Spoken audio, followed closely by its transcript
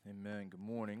Amen. Good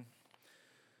morning.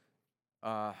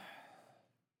 So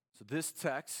this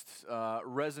text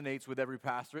resonates with every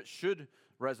pastor. It should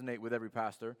resonate with every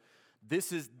pastor.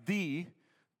 This is the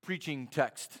preaching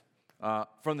text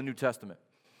from the New Testament.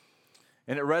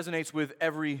 And it resonates with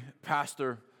every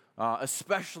pastor,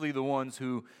 especially the ones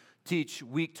who teach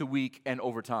week to week and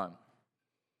over time,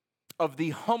 of the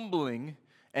humbling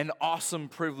and awesome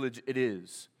privilege it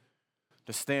is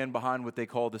to stand behind what they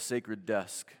call the sacred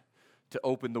desk, to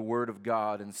open the Word of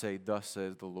God and say, "Thus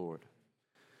says the Lord."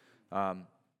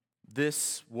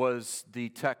 This was the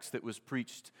text that was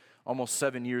preached almost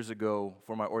 7 years ago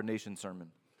for my ordination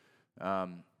sermon.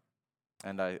 And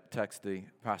I text the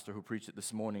pastor who preached it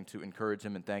this morning to encourage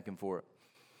him and thank him for it.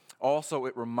 Also,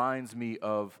 it reminds me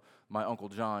of my Uncle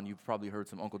John. You've probably heard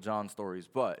some Uncle John stories,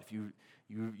 but if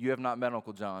you have not met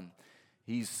Uncle John,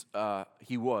 he's with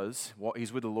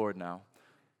the Lord now.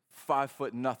 5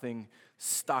 foot nothing,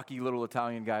 stocky little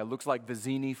Italian guy. Looks like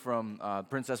Vizzini from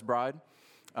Princess Bride.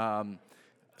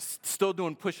 Still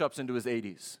doing push-ups into his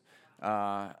 80s.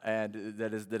 And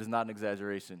that is not an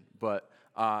exaggeration. But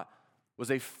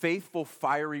was a faithful,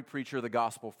 fiery preacher of the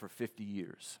gospel for 50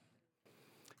 years.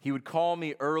 He would call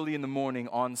me early in the morning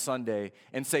on Sunday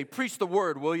and say, "Preach the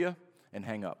word, will you?" and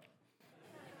hang up.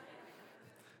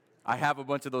 I have a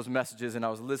bunch of those messages, and I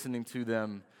was listening to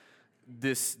them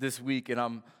this week, and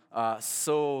I'm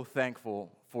so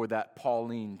thankful for that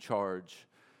Pauline charge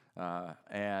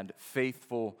and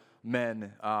faithful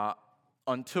men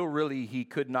until really he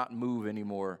could not move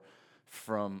anymore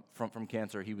from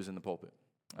cancer. He was in the pulpit.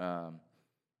 And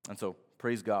so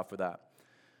praise God for that.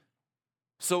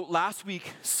 So last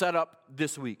week set up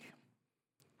this week.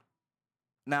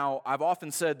 Now, I've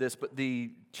often said this, but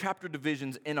the chapter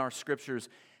divisions in our scriptures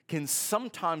can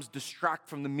sometimes distract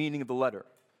from the meaning of the letter.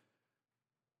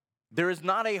 There is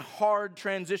not a hard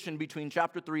transition between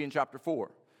chapter 3 and chapter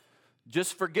 4.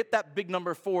 Just forget that big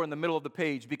number 4 in the middle of the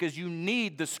page because you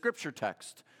need the scripture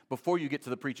text before you get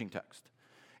to the preaching text.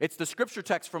 It's the scripture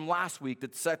text from last week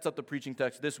that sets up the preaching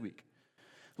text this week.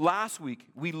 Last week,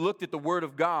 we looked at the word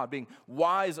of God being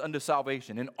wise unto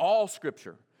salvation in all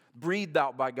scripture, breathed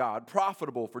out by God,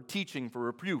 profitable for teaching, for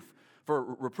reproof,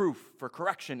 for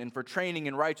correction, and for training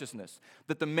in righteousness,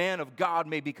 that the man of God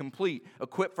may be complete,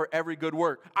 equipped for every good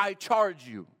work. I charge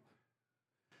you.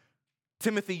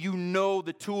 Timothy, you know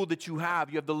the tool that you have.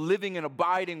 You have the living and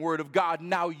abiding word of God.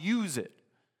 Now use it.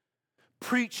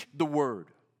 Preach the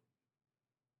word.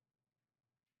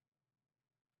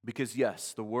 Because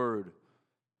yes, the word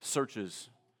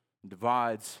searches,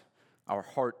 divides our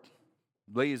heart,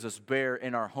 lays us bare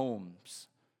in our homes.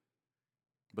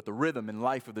 But the rhythm and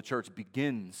life of the church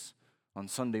begins on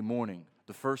Sunday morning,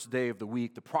 the first day of the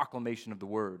week, the proclamation of the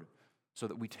word, so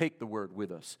that we take the word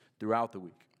with us throughout the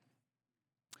week.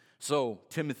 So,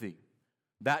 Timothy,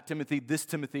 this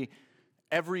Timothy,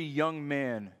 every young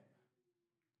man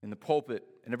in the pulpit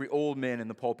and every old man in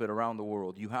the pulpit around the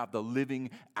world, you have the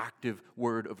living, active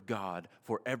word of God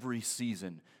for every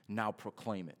season. Now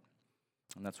proclaim it.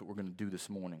 And that's what we're going to do this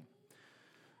morning.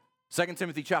 2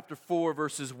 Timothy chapter 4,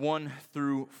 verses 1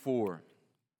 through 4.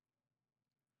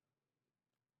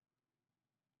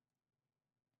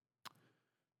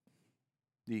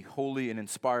 The holy and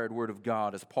inspired word of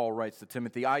God, as Paul writes to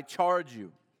Timothy, I charge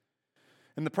you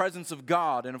in the presence of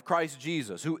God and of Christ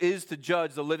Jesus, who is to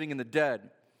judge the living and the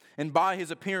dead, and by his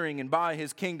appearing and by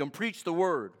his kingdom, preach the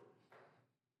word.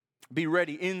 Be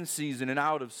ready in season and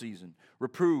out of season.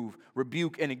 Reprove,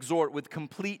 rebuke, and exhort with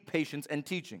complete patience and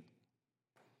teaching.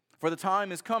 For the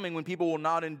time is coming when people will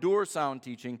not endure sound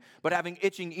teaching, but having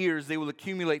itching ears, they will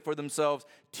accumulate for themselves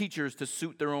teachers to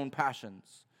suit their own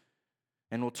passions,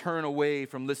 and will turn away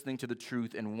from listening to the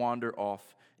truth and wander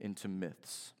off into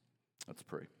myths. Let's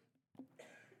pray.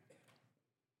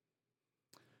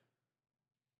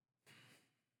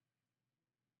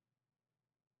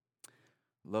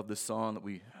 Love the song that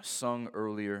we sung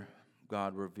earlier.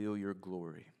 God, reveal your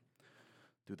glory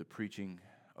through the preaching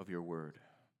of your word.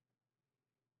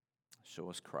 Show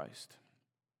us Christ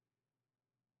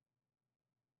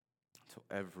until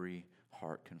every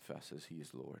heart confesses he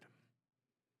is Lord.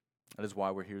 That is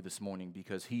why we're here this morning,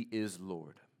 because he is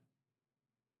Lord.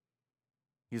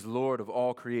 He's Lord of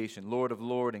all creation, Lord of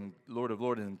lords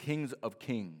and Kings of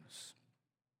kings.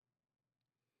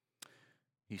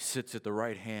 He sits at the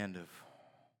right hand of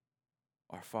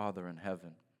our Father in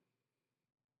heaven,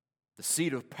 the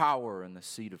seat of power and the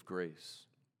seat of grace.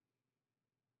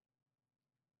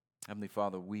 Heavenly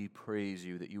Father, we praise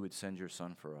you that you would send your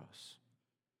Son for us.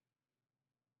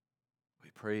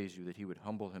 We praise you that he would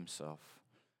humble himself,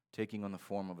 taking on the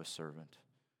form of a servant,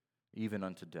 even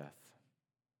unto death.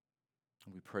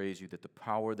 We praise you that the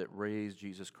power that raised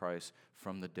Jesus Christ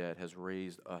from the dead has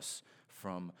raised us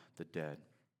from the dead,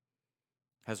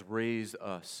 has raised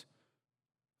us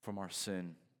from our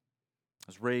sin,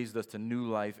 has raised us to new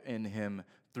life in him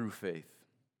through faith.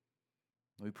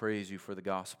 We praise you for the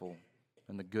gospel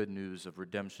and the good news of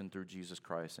redemption through Jesus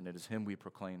Christ, and it is him we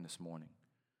proclaim this morning,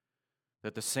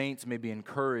 that the saints may be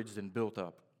encouraged and built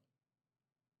up,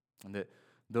 and that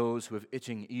those who have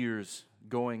itching ears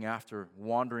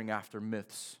wandering after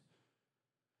myths,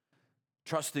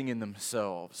 trusting in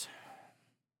themselves,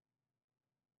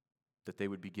 that they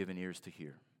would be given ears to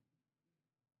hear.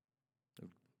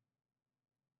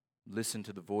 Listen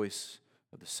to the voice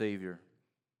of the Savior.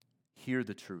 Hear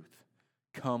the truth.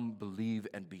 Come, believe,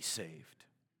 and be saved.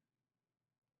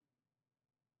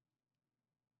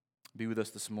 Be with us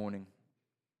this morning.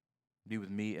 Be with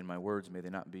me in my words. May they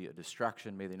not be a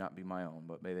distraction. May they not be my own,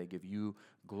 but may they give you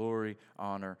glory,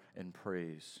 honor, and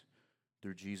praise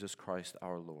through Jesus Christ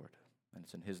our Lord. And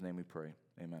it's in his name we pray.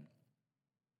 Amen.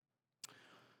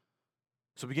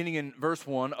 So beginning in verse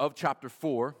 1 of chapter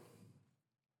 4,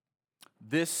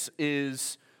 this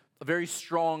is a very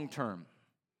strong term.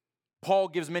 Paul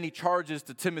gives many charges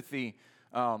to Timothy,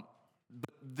 but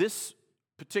this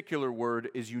particular word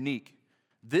is unique.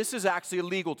 This is actually a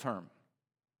legal term.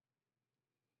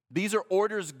 These are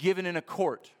orders given in a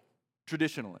court,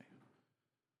 traditionally.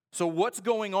 So what's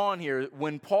going on here,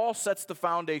 when Paul sets the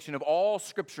foundation of all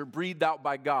Scripture breathed out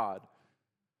by God,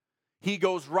 he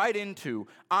goes right into,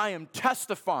 I am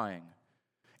testifying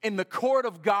in the court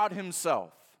of God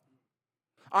himself.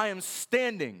 I am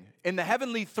standing in the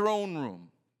heavenly throne room.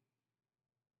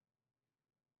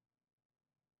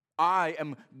 I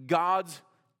am God's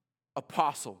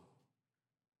apostle.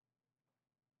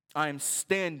 I am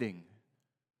standing,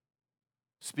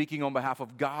 speaking on behalf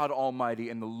of God Almighty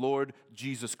and the Lord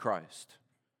Jesus Christ.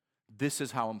 This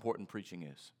is how important preaching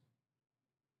is.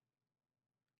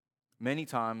 Many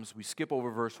times we skip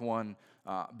over verse 1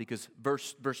 because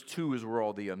verse 2 is where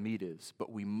all the meat is,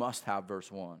 but we must have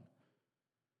verse 1.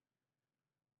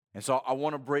 And so I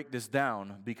want to break this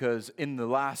down because in the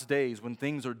last days when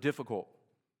things are difficult,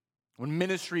 when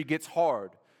ministry gets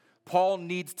hard, Paul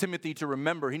needs Timothy to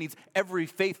remember, he needs every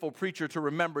faithful preacher to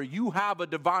remember, you have a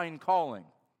divine calling.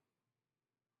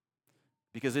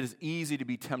 Because it is easy to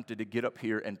be tempted to get up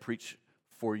here and preach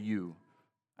for you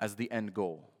as the end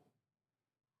goal.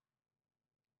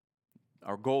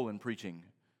 Our goal in preaching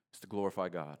is to glorify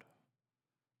God.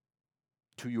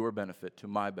 To your benefit, to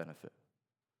my benefit.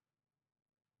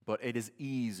 But it is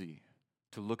easy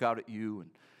to look out at you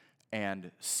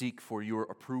and seek for your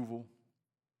approval.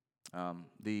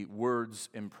 The words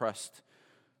impressed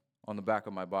on the back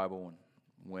of my Bible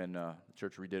when the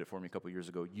church redid it for me a couple years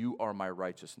ago, you are my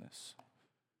righteousness.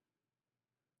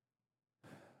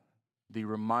 The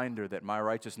reminder that my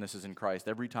righteousness is in Christ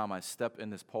every time I step in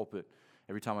this pulpit,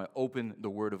 every time I open the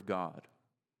Word of God,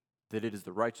 that it is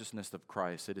the righteousness of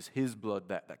Christ. It is his blood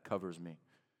that covers me.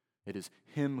 It is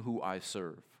him who I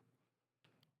serve.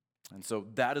 And so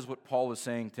that is what Paul is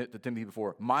saying to Timothy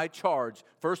before. My charge,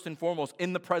 first and foremost,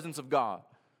 in the presence of God,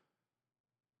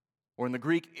 or in the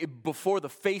Greek, before the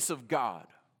face of God,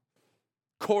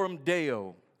 coram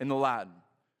Deo in the Latin.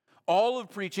 All of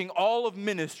preaching, all of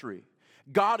ministry.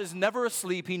 God is never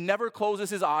asleep. He never closes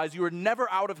his eyes. You are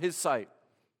never out of his sight.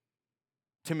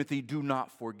 Timothy, do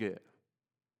not forget.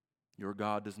 Your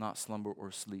God does not slumber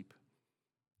or sleep.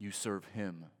 You serve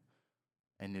him.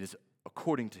 And it is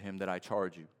according to him that I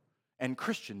charge you. And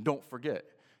Christian, don't forget,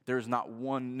 there is not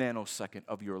one nanosecond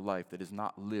of your life that is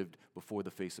not lived before the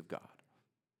face of God.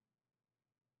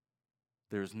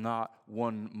 There's not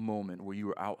one moment where you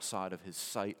are outside of his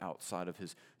sight, outside of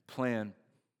his plan,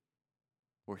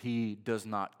 where he does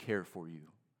not care for you,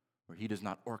 where he does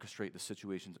not orchestrate the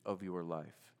situations of your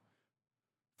life.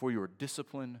 For your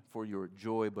discipline, for your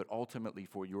joy, but ultimately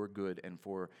for your good and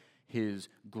for his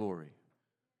glory.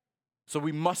 So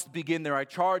we must begin there. I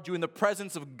charge you in the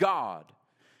presence of God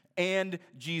and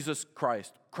Jesus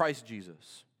Christ, Christ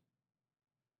Jesus.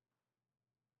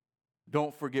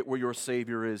 Don't forget where your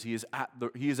Savior is. He is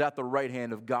at the right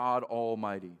hand of God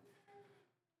Almighty.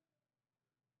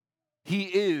 He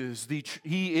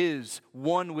is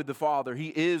one with the Father. He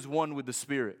is one with the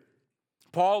Spirit.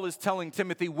 Paul is telling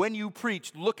Timothy, when you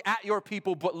preach, look at your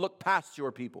people, but look past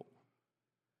your people.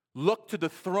 Look to the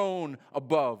throne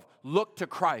above. Look to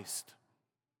Christ.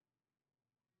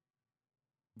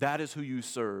 That is who you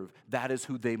serve. That is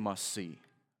who they must see.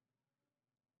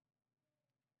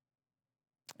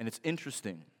 And it's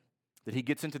interesting that he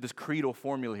gets into this creedal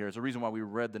formula here. It's the reason why we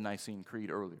read the Nicene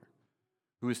Creed earlier.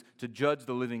 Who is to judge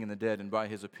the living and the dead, and by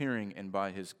his appearing and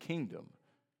by his kingdom,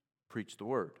 preach the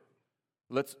word.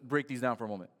 Let's break these down for a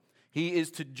moment. He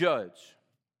is to judge.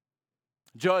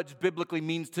 Judge biblically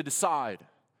means to decide.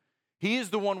 He is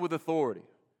the one with authority.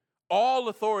 All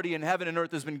authority in heaven and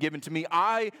earth has been given to me.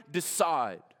 I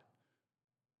decide.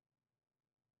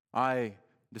 I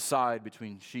decide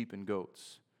between sheep and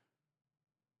goats.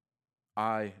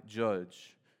 I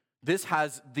judge. This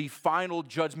has the final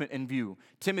judgment in view.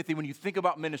 Timothy, when you think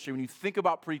about ministry, when you think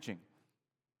about preaching,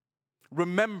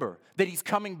 remember that he's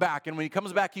coming back, and when he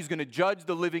comes back, he's going to judge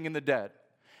the living and the dead.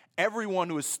 Everyone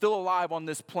who is still alive on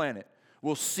this planet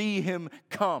will see him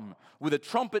come with a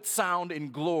trumpet sound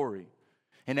in glory,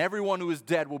 and everyone who is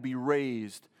dead will be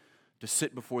raised to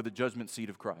sit before the judgment seat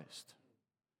of Christ.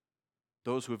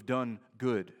 Those who have done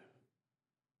good,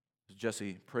 as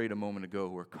Jesse prayed a moment ago,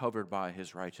 who are covered by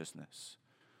his righteousness,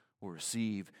 will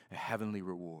receive a heavenly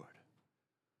reward.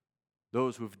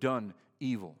 Those who have done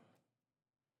evil,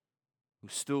 who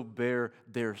still bear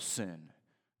their sin,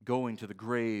 going to the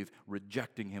grave,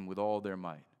 rejecting him with all their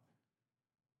might,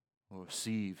 will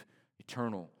receive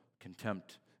eternal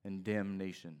contempt and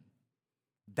damnation.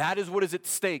 That is what is at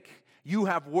stake. You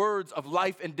have words of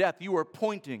life and death. You are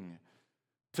pointing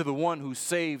to the one who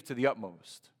saved to the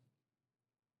utmost.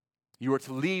 You are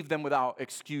to leave them without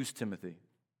excuse, Timothy.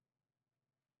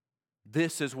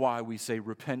 This is why we say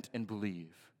repent and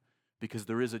believe, because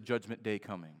there is a judgment day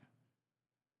coming.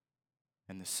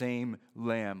 And the same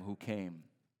Lamb who came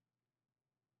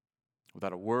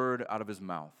without a word out of his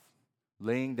mouth,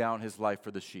 laying down his life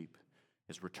for the sheep,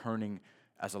 is returning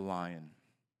as a lion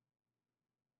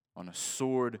on a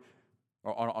sword,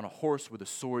 or on a horse with a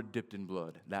sword dipped in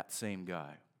blood. That same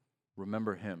guy.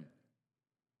 Remember him.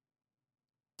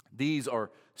 These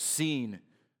are seen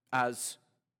as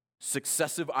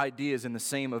successive ideas in the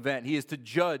same event. He is to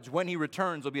judge. When he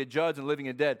returns, he'll be a judge and living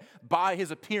and dead by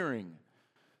his appearing.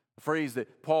 A phrase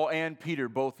that Paul and Peter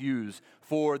both use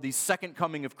for the second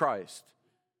coming of Christ.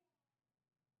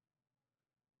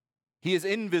 He is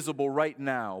invisible right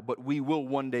now, but we will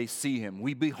one day see him.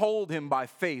 We behold him by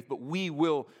faith, but we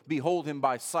will behold him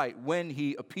by sight when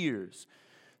he appears.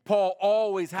 Paul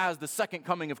always has the second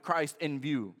coming of Christ in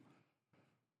view.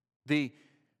 The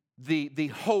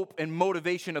hope and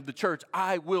motivation of the church,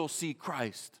 I will see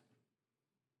Christ.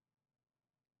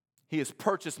 He has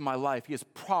purchased my life. He has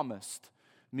promised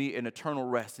me an eternal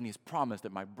rest, and he has promised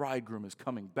that my bridegroom is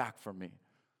coming back for me.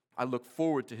 I look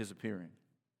forward to his appearing.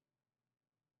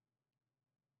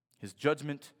 His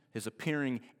judgment, his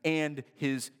appearing, and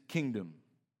his kingdom.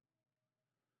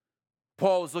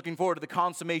 Paul is looking forward to the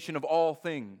consummation of all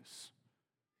things.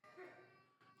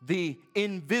 The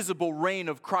invisible reign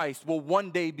of Christ will one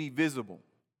day be visible.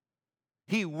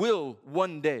 He will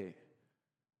one day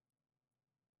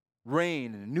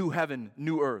reign in new heaven,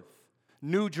 new earth,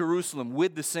 new Jerusalem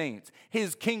with the saints.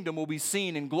 His kingdom will be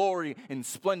seen in glory and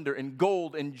splendor and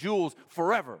gold and jewels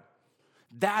forever.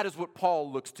 That is what Paul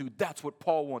looks to. That's what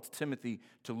Paul wants Timothy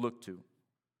to look to.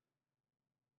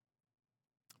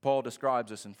 Paul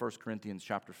describes this in 1 Corinthians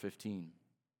chapter 15,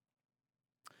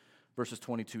 verses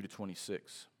 22 to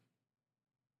 26.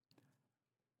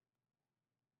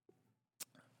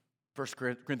 1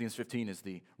 Corinthians 15 is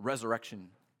the resurrection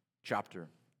chapter.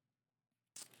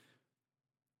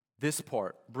 This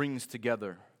part brings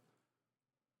together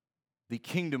the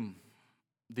kingdom,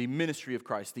 the ministry of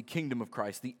Christ, the kingdom of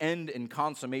Christ, the end and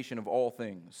consummation of all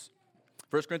things.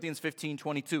 1 Corinthians 15,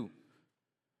 22.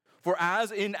 For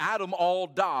as in Adam all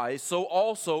die, so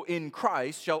also in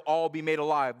Christ shall all be made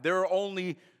alive. There are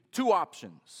only two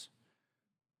options.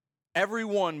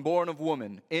 Everyone born of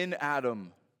woman in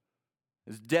Adam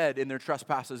is dead in their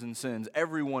trespasses and sins.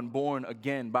 Everyone born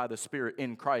again by the Spirit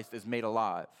in Christ is made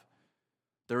alive.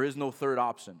 There is no third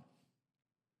option.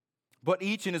 But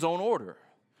each in his own order.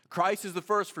 Christ is the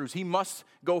first fruits. He must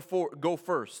go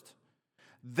first.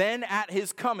 Then at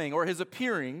his coming or his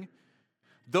appearing,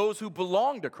 those who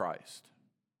belong to Christ.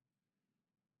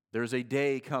 There's a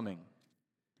day coming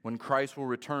when Christ will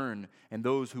return and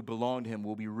those who belong to him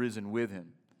will be risen with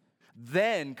him.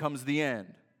 Then comes the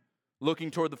end,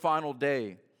 looking toward the final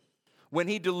day, when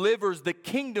he delivers the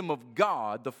kingdom of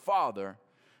God, the Father,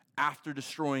 after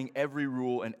destroying every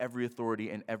rule and every authority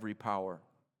and every power.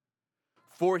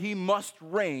 For he must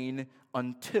reign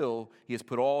until he has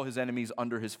put all his enemies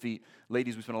under his feet.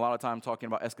 Ladies, we spent a lot of time talking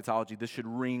about eschatology. This should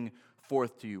ring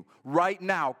forth to you. Right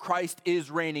now, Christ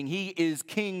is reigning. He is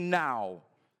king now.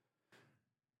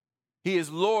 He is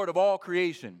Lord of all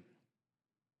creation.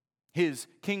 His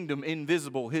kingdom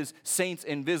invisible, his saints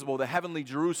invisible, the heavenly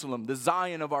Jerusalem, the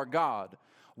Zion of our God,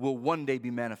 will one day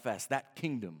be manifest. That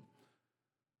kingdom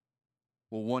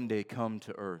will one day come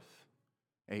to earth,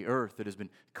 a earth that has been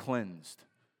cleansed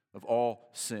of all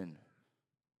sin.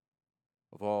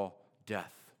 of all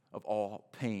death, of all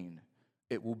pain.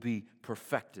 It will be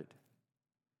perfected.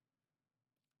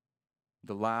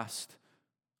 The last,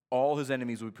 all his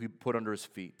enemies will be put under his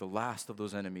feet. The last of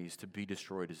those enemies to be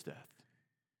destroyed is death.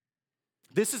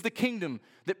 This is the kingdom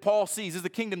that Paul sees. This is the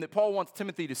kingdom that Paul wants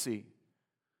Timothy to see.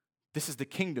 This is the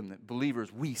kingdom that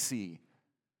believers we see.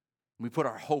 We put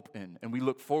our hope in and we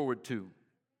look forward to.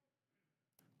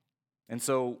 And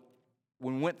so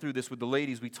when we went through this with the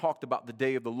ladies, we talked about the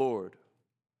day of the Lord.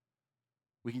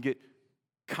 We can get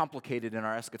complicated in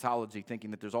our eschatology,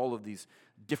 thinking that there's all of these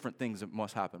different things that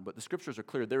must happen. But the scriptures are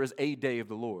clear. There is a day of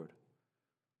the Lord.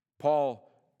 Paul,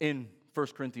 in 1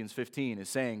 Corinthians 15, is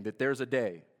saying that there's a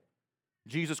day.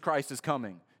 Jesus Christ is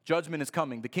coming. Judgment is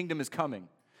coming. The kingdom is coming.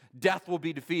 Death will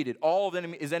be defeated. All of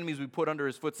his enemies will be put under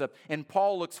his footsteps. And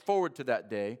Paul looks forward to that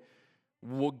day.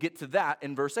 We'll get to that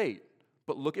in verse 8.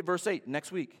 But look at verse 8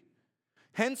 next week.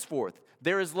 Henceforth,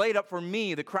 there is laid up for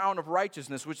me the crown of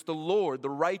righteousness, which the Lord, the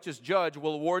righteous judge,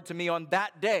 will award to me on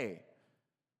that day.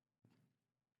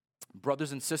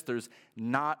 Brothers and sisters,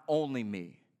 not only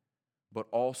me, but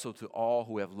also to all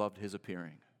who have loved his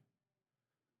appearing.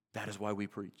 That is why we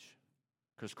preach,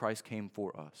 because Christ came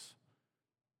for us.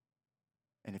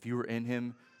 And if you are in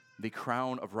him, the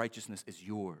crown of righteousness is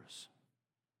yours.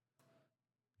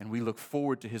 And we look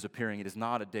forward to his appearing. It is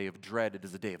not a day of dread, it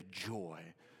is a day of joy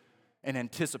and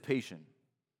anticipation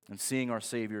and seeing our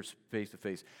Savior face to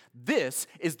face. This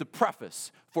is the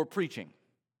preface for preaching.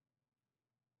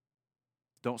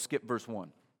 Don't skip verse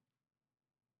 1.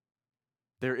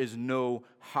 There is no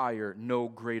higher, no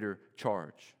greater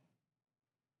charge.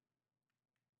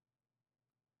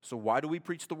 So why do we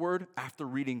preach the word? After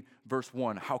reading verse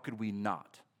 1, how could we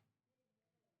not?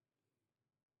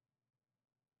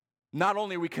 Not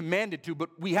only are we commanded to,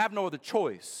 but we have no other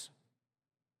choice.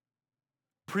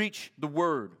 Preach the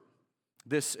word.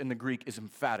 This in the Greek is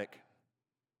emphatic.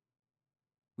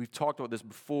 We've talked about this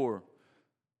before.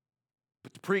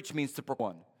 But to preach means to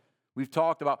proclaim. We've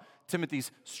talked about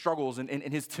Timothy's struggles and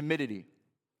his timidity.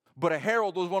 But a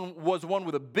herald was one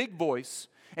with a big voice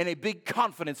and a big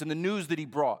confidence in the news that he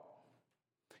brought.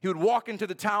 He would walk into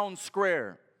the town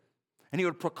square and he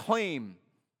would proclaim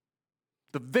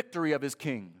the victory of his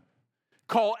king.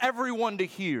 Call everyone to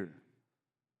hear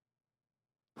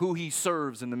who he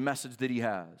serves and the message that he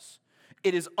has.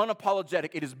 It is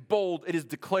unapologetic, it is bold, it is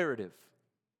declarative.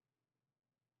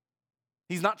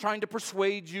 He's not trying to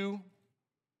persuade you.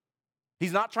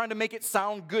 He's not trying to make it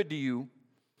sound good to you.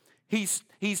 He's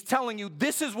telling you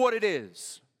this is what it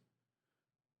is.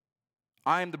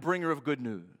 I am the bringer of good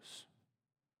news.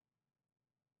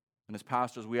 And as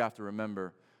pastors, we have to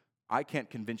remember, I can't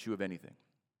convince you of anything.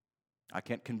 I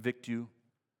can't convict you.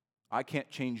 I can't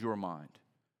change your mind.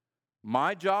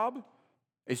 My job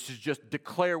is to just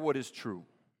declare what is true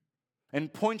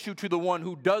and point you to the one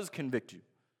who does convict you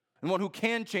and one who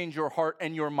can change your heart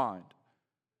and your mind.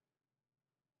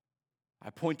 I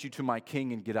point you to my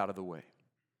king and get out of the way.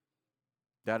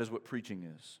 That is what preaching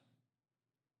is.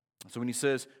 So when he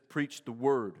says, preach the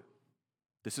word,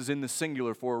 this is in the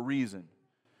singular for a reason.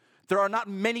 There are not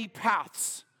many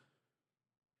paths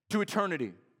to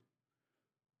eternity.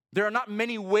 There are not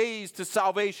many ways to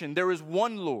salvation. There is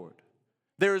one Lord.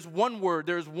 There is one word.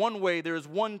 There is one way. There is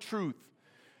one truth.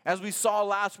 As we saw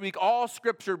last week, all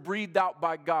scripture breathed out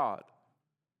by God.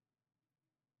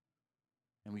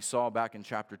 And we saw back in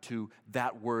chapter 2,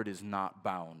 that word is not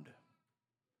bound.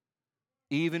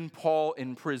 Even Paul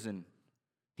in prison,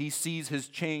 he sees his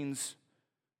chains,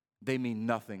 they mean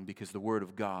nothing because the word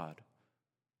of God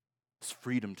is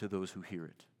freedom to those who hear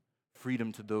it,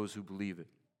 freedom to those who believe it.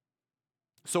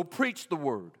 So preach the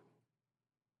word.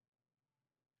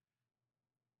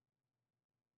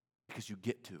 Because you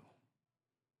get to.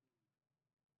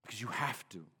 Because you have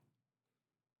to.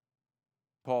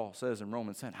 Paul says in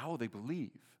Romans 10, how will they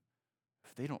believe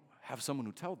if they don't have someone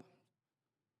who tells them?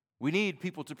 We need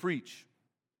people to preach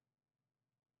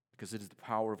because it is the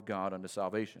power of God unto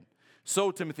salvation.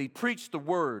 So, Timothy, preach the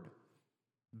word.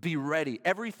 Be ready.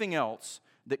 Everything else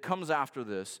that comes after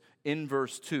this in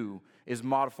verse 2 is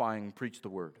modifying preach the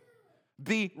word.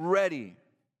 Be ready.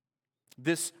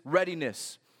 This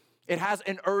readiness, it has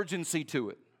an urgency to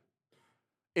it.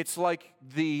 It's like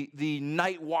the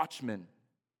night watchman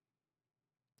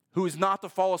who is not to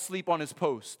fall asleep on his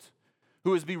post,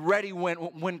 who is be ready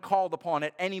when called upon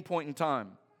at any point in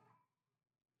time,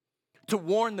 to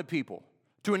warn the people,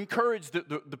 to encourage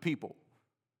the people.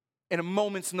 In a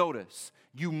moment's notice,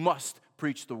 you must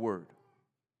preach the word.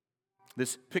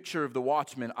 This picture of the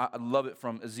watchman, I love it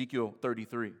from Ezekiel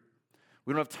 33.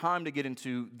 We don't have time to get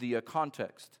into the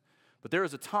context, but there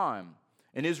is a time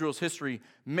in Israel's history,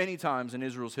 many times in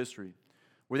Israel's history,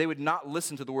 where they would not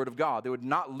listen to the word of God. They would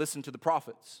not listen to the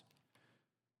prophets.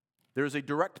 There is a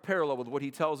direct parallel with what he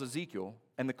tells Ezekiel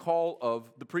and the call of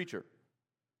the preacher.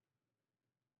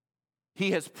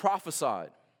 He has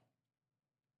prophesied,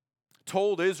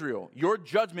 told Israel, your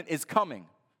judgment is coming.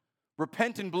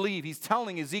 Repent and believe. He's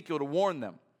telling Ezekiel to warn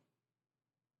them.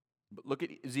 But look at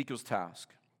Ezekiel's task.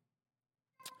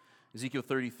 Ezekiel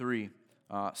 33,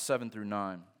 7 through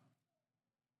 9.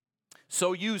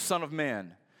 So you, son of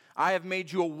man, I have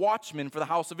made you a watchman for the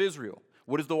house of Israel.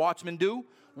 What does the watchman do?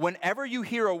 Whenever you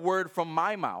hear a word from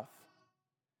my mouth,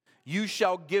 you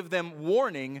shall give them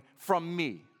warning from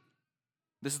me.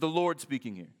 This is the Lord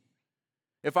speaking here.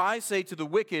 If I say to the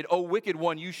wicked, O wicked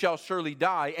one, you shall surely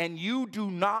die, and you do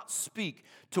not speak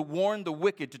to warn the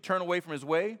wicked to turn away from his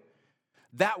way,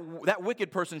 that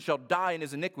wicked person shall die in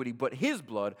his iniquity, but his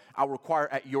blood I'll require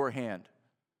at your hand.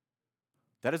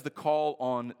 That is the call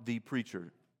on the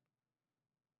preacher.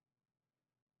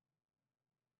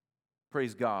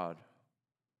 Praise God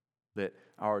that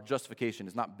our justification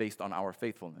is not based on our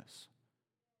faithfulness.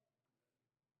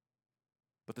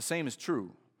 But the same is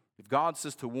true. If God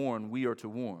says to warn, we are to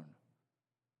warn.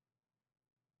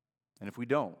 And if we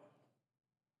don't,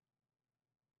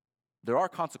 there are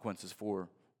consequences for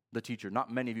the teacher. Not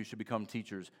many of you should become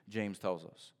teachers, James tells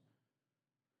us.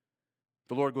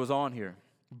 The Lord goes on here.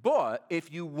 But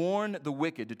if you warn the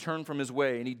wicked to turn from his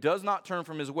way, and he does not turn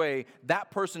from his way,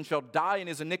 that person shall die in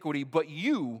his iniquity, but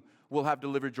you will have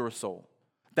delivered your soul.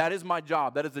 That is my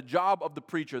job. That is the job of the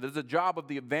preacher. That is the job of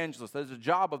the evangelist. That is the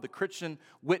job of the Christian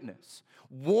witness.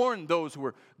 Warn those who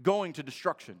are going to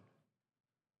destruction.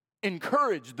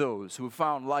 Encourage those who have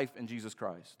found life in Jesus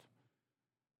Christ.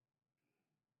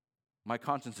 My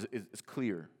conscience is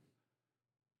clear.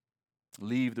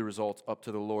 Leave the results up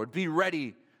to the Lord. Be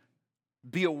ready.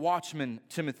 Be a watchman,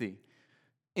 Timothy,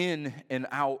 in and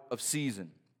out of season.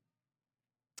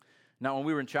 Now, when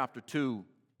we were in chapter 2,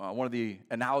 one of the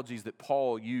analogies that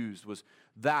Paul used was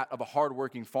that of a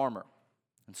hardworking farmer.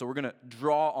 And so we're going to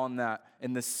draw on that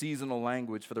in this seasonal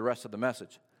language for the rest of the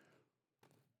message.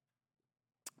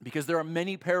 Because there are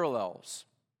many parallels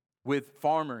with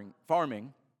farming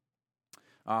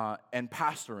and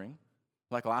pastoring.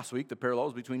 Like last week, the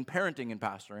parallels between parenting and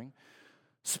pastoring.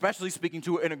 Especially speaking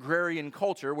to an agrarian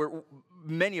culture where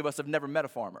many of us have never met a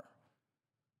farmer.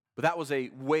 But that was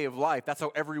a way of life. That's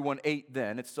how everyone ate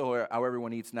then. It's still how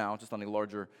everyone eats now, just on a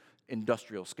larger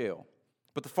industrial scale.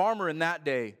 But the farmer in that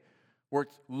day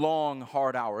worked long,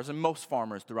 hard hours, and most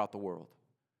farmers throughout the world.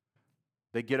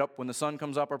 They get up when the sun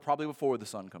comes up or probably before the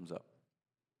sun comes up.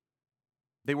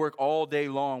 They work all day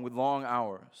long with long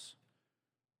hours,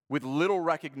 with little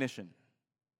recognition.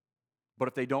 But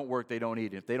if they don't work, they don't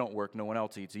eat. And if they don't work, no one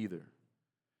else eats either.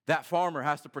 That farmer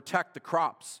has to protect the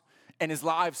crops and his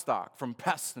livestock from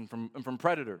pests and from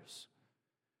predators.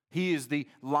 He is the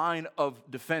line of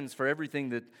defense for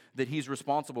everything that he's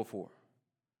responsible for.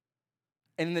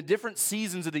 And in the different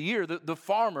seasons of the year, the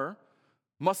farmer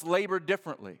must labor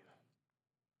differently.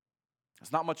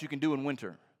 There's not much you can do in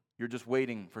winter. You're just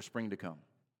waiting for spring to come.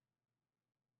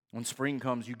 When spring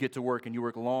comes, you get to work and you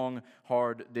work long,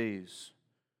 hard days.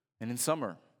 And in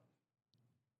summer,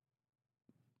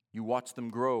 you watch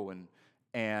them grow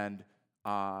and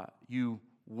you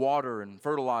water and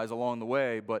fertilize along the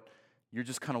way, but you're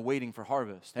just kind of waiting for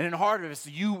harvest. And in harvest,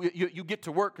 you get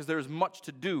to work because there's much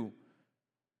to do.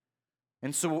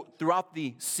 And so throughout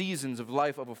the seasons of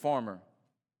life of a farmer,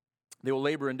 they will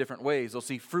labor in different ways. They'll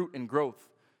see fruit and growth.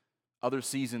 Other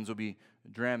seasons will be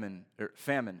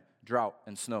famine, drought,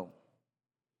 and snow.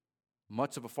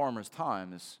 Much of a farmer's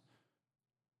time is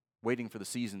waiting for the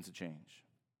seasons to change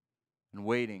and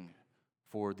waiting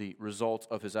for the results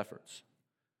of his efforts.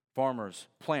 Farmers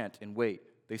plant and wait.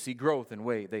 They see growth and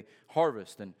wait. They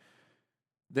harvest and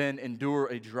then endure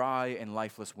a dry and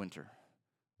lifeless winter.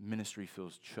 Ministry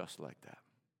feels just like that.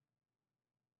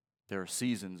 There are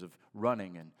seasons of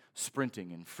running and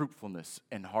sprinting and fruitfulness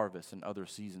and harvest, and other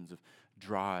seasons of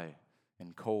dry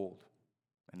and cold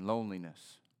and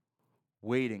loneliness,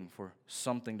 waiting for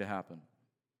something to happen.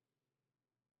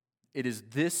 It is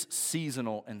this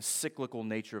seasonal and cyclical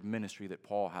nature of ministry that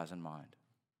Paul has in mind.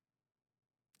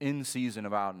 In season,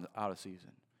 out of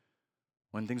season.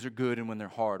 When things are good and when they're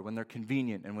hard. When they're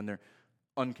convenient and when they're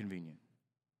inconvenient.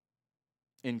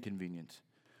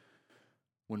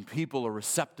 When people are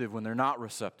receptive, when they're not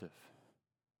receptive.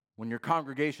 When your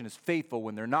congregation is faithful,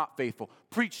 when they're not faithful.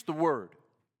 Preach the word.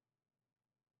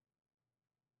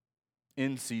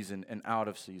 In season and out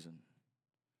of season.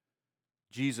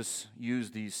 Jesus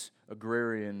used these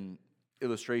agrarian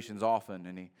illustrations often,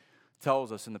 and he tells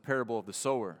us in the parable of the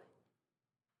sower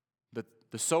that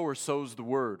the sower sows the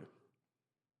word.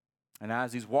 And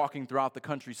as he's walking throughout the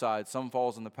countryside, some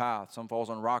falls in the path, some falls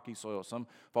on rocky soil, some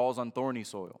falls on thorny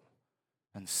soil,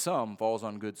 and some falls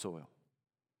on good soil.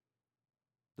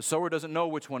 The sower doesn't know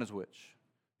which one is which.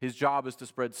 His job is to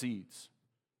spread seeds.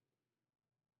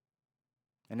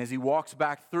 And as he walks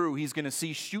back through, he's going to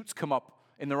see shoots come up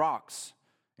in the rocks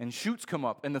and shoots come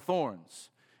up in the thorns.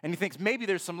 And he thinks maybe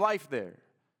there's some life there.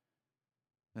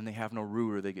 Then they have no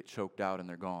root or they get choked out and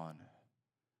they're gone.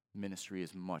 Ministry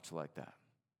is much like that.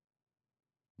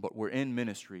 But we're in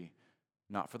ministry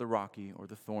not for the rocky or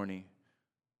the thorny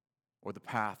or the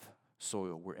path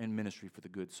soil. We're in ministry for the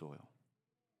good soil.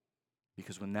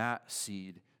 Because when that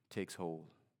seed takes hold,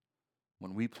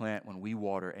 when we plant, when we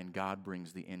water, and God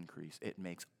brings the increase, it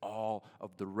makes all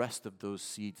of the rest of those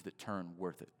seeds that turn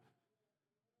worth it.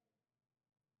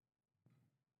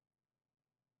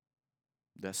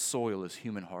 That soil is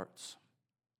human hearts.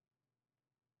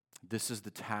 This is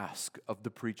the task of the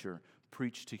preacher.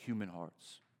 Preach to human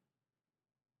hearts.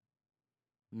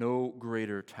 No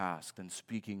greater task than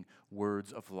speaking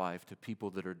words of life to people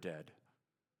that are dead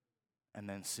and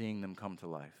then seeing them come to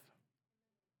life.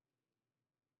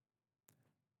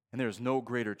 And there is no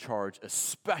greater charge,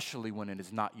 especially when it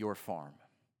is not your farm.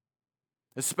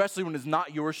 Especially when it's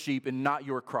not your sheep and not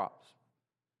your crops.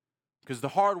 Because the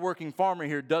hardworking farmer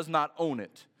here does not own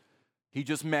it. He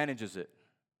just manages it.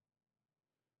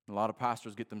 A lot of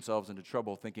pastors get themselves into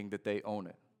trouble thinking that they own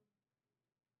it.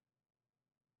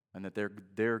 And that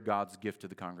they're God's gift to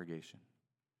the congregation.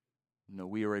 No,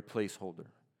 we are a placeholder.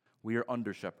 We are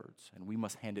under shepherds, and we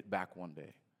must hand it back one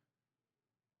day.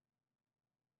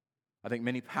 I think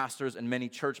many pastors and many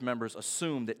church members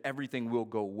assume that everything will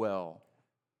go well,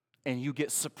 and you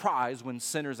get surprised when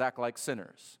sinners act like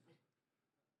sinners.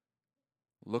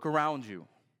 Look around you.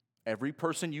 Every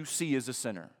person you see is a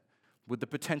sinner with the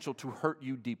potential to hurt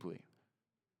you deeply.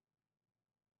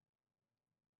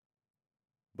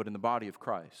 But in the body of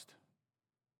Christ,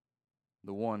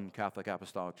 the one Catholic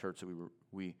Apostolic Church that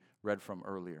we read from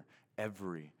earlier,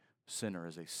 every sinner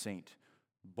is a saint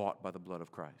bought by the blood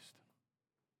of Christ.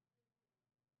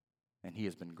 And he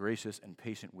has been gracious and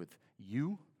patient with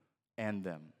you and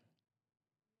them.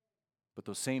 But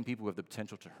those same people who have the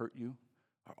potential to hurt you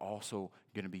are also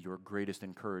going to be your greatest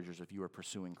encouragers if you are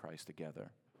pursuing Christ together.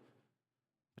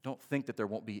 But don't think that there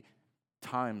won't be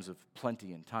times of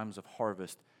plenty and times of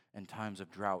harvest and times of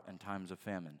drought and times of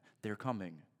famine. They're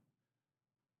coming.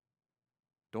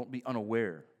 Don't be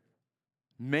unaware.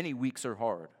 Many weeks are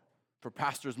hard. For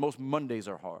pastors, most Mondays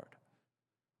are hard.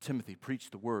 Timothy,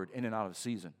 preach the word in and out of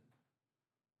season.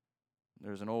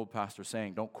 There's an old pastor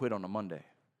saying, don't quit on a Monday.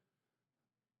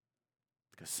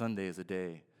 Because Sunday is a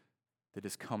day that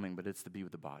is coming, but it's to be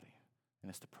with the body. And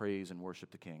it's to praise and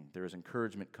worship the King. There is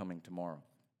encouragement coming tomorrow.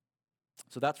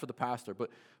 So that's for the pastor.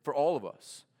 But for all of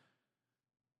us,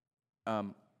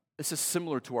 this is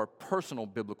similar to our personal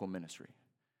biblical ministry.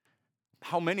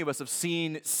 How many of us have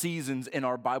seen seasons in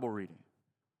our Bible reading?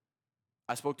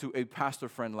 I spoke to a pastor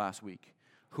friend last week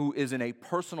who is in a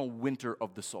personal winter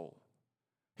of the soul.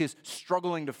 He is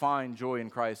struggling to find joy in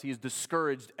Christ. He is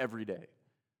discouraged every day.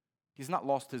 He's not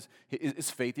lost his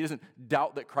faith. He doesn't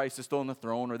doubt that Christ is still on the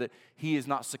throne or that he is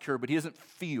not secure, but he doesn't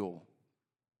feel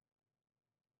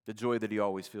the joy that he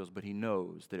always feels, but he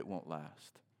knows that it won't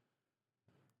last.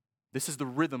 This is the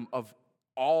rhythm of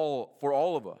for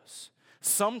all of us.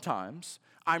 Sometimes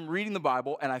I'm reading the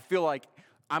Bible and I feel like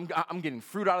I'm getting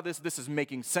fruit out of this. This is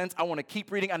making sense. I want to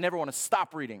keep reading. I never want to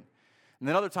stop reading. And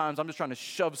then other times I'm just trying to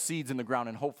shove seeds in the ground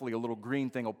and hopefully a little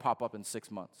green thing will pop up in 6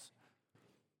 months.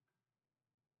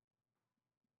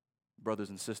 Brothers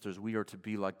and sisters, we are to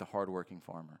be like the hardworking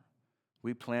farmer.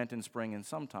 We plant in spring, and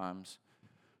sometimes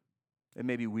it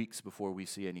may be weeks before we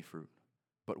see any fruit,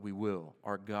 but we will.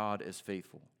 Our God is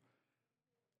faithful.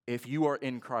 If you are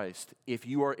in Christ, if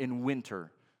you are in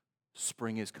winter,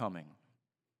 spring is coming.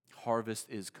 Harvest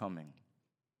is coming.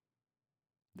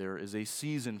 There is a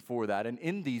season for that. And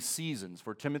in these seasons,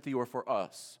 for Timothy or for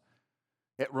us,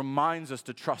 it reminds us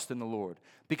to trust in the Lord.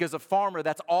 Because a farmer,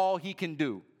 that's all he can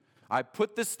do. I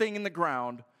put this thing in the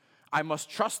ground. I must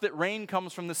trust that rain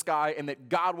comes from the sky and that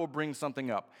God will bring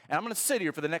something up. And I'm going to sit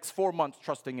here for the next 4 months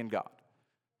trusting in God.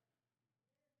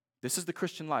 This is the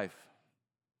Christian life.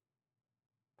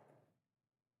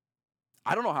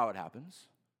 I don't know how it happens.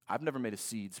 I've never made a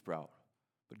seed sprout,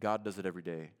 but God does it every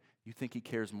day. You think he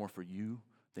cares more for you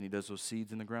than he does those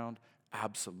seeds in the ground?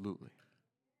 Absolutely.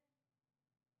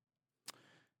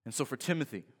 And so for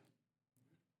Timothy,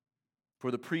 for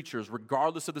the preachers,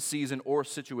 regardless of the season or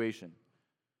situation,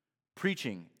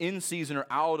 preaching in season or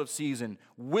out of season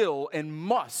will and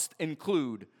must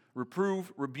include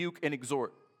reprove, rebuke, and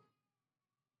exhort.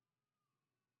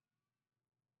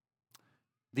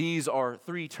 These are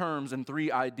three terms and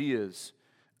three ideas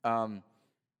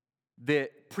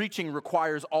that preaching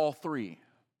requires all three.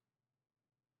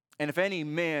 And if any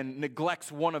man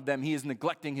neglects one of them, he is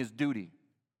neglecting his duty.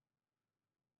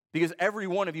 Because every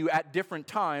one of you at different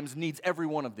times needs every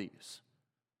one of these.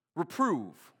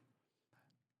 Reprove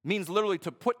means literally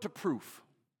to put to proof,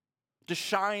 to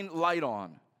shine light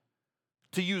on,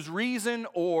 to use reason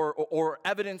or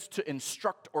evidence to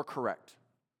instruct or correct.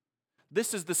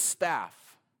 This is the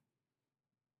staff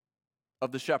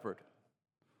of the shepherd,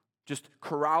 just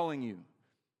corralling you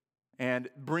and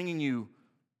bringing you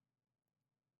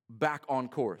back on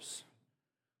course.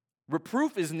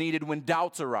 Reproof is needed when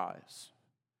doubts arise,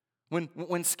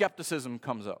 when skepticism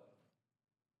comes up.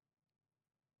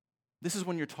 This is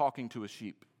when you're talking to a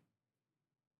sheep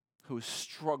who is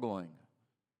struggling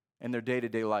in their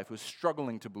day-to-day life, who is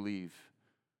struggling to believe,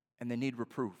 and they need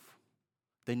reproof.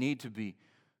 They need to be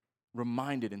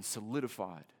reminded and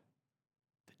solidified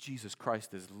that Jesus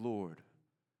Christ is Lord.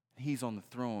 He's on the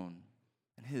throne,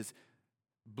 and His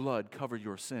blood covered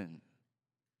your sin.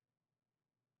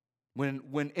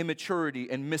 When immaturity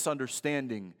and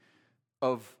misunderstanding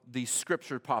of the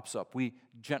Scripture pops up, we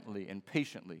gently and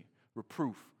patiently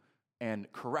reproof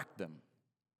and correct them.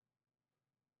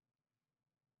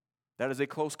 That is a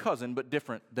close cousin, but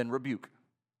different than rebuke.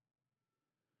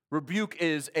 Rebuke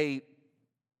is a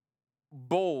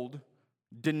bold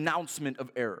denouncement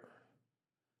of error.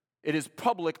 It is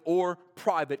public or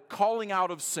private, calling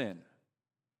out of sin.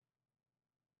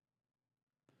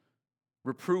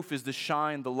 Reproof is to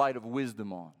shine the light of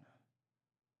wisdom on.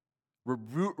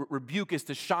 Rebuke is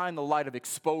to shine the light of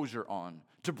exposure on,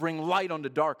 to bring light onto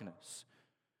darkness.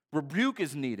 Rebuke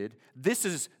is needed. This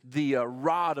is the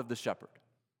rod of the shepherd.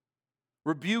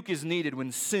 Rebuke is needed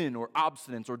when sin or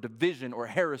obstinance or division or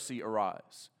heresy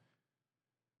arise.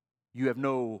 You have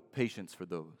no patience for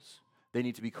those. They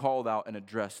need to be called out and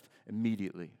addressed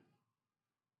immediately.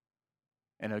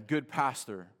 And a good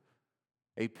pastor,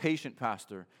 a patient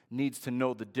pastor, needs to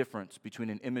know the difference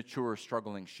between an immature,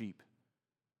 struggling sheep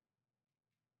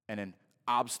and an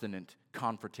obstinate,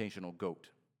 confrontational goat.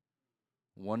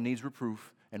 One needs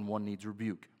reproof and one needs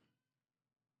rebuke.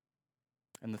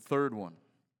 And the third one,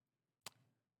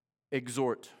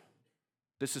 exhort.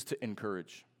 This is to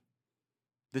encourage.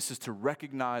 This is to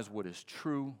recognize what is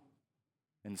true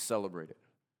and celebrate it.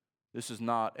 This is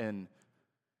not in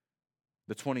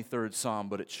the 23rd Psalm,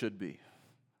 but it should be.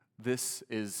 This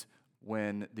is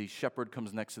when the shepherd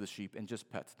comes next to the sheep and just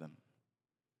pets them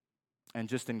and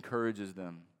just encourages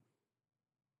them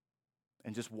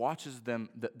and just watches them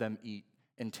eat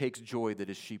and takes joy that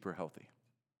his sheep are healthy.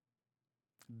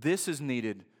 This is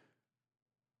needed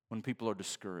when people are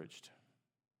discouraged,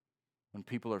 when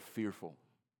people are fearful.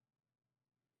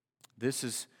 This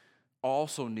is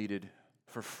also needed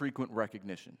for frequent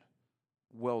recognition.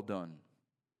 Well done.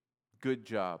 Good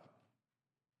job.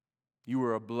 You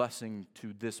were a blessing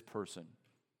to this person.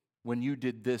 When you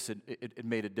did this, it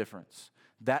made a difference.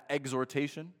 That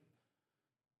exhortation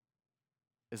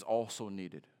is also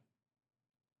needed.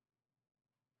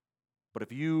 But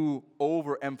if you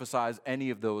overemphasize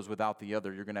any of those without the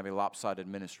other, you're going to have a lopsided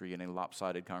ministry and a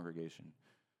lopsided congregation.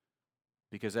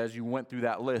 Because as you went through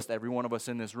that list, every one of us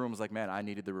in this room was like, man, I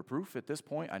needed the reproof at this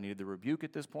point, I needed the rebuke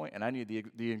at this point, and I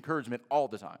needed the encouragement all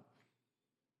the time.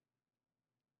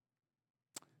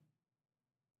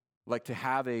 Like to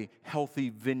have a healthy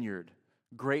vineyard,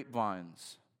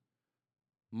 grapevines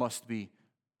must be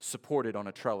supported on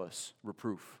a trellis,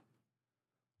 reproof.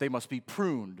 They must be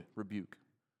pruned, rebuke.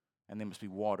 And they must be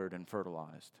watered and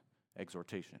fertilized,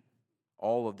 exhortation.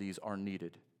 All of these are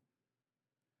needed.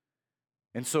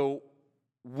 And so,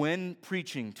 when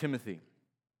preaching, Timothy,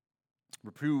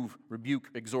 reprove, rebuke,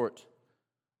 exhort.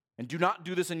 And do not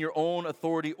do this in your own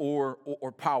authority or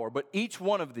power, but each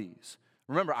one of these.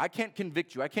 Remember, I can't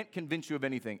convict you. I can't convince you of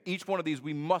anything. Each one of these,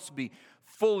 we must be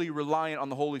fully reliant on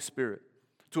the Holy Spirit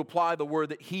to apply the word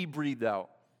that He breathed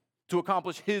out, to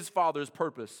accomplish His Father's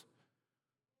purpose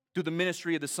through the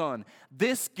ministry of the Son.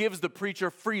 This gives the preacher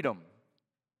freedom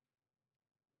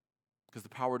because the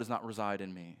power does not reside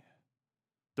in me.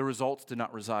 The results do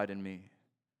not reside in me.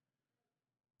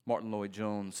 Martin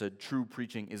Lloyd-Jones said, true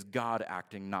preaching is God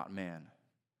acting, not man.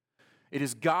 It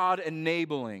is God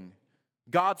enabling,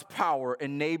 God's power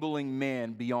enabling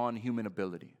man beyond human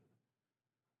ability.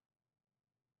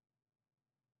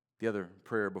 The other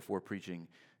prayer before preaching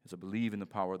is I believe in the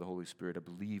power of the Holy Spirit. I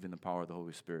believe in the power of the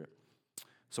Holy Spirit.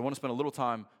 So I want to spend a little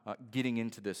time getting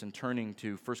into this and turning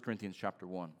to 1 Corinthians chapter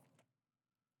 1.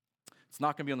 It's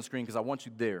not going to be on the screen because I want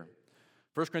you there.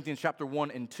 1 Corinthians chapter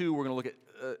 1 and 2, we're going to look at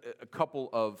a couple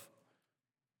of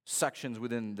sections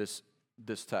within this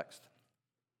text.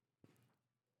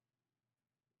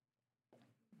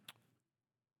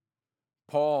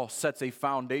 Paul sets a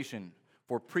foundation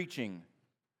for preaching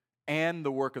and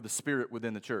the work of the Spirit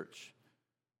within the church.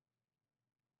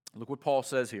 Look what Paul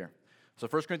says here. So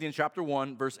 1 Corinthians chapter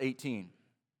 1, verse 18.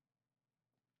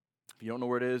 If you don't know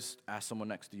where it is, ask someone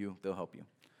next to you. They'll help you.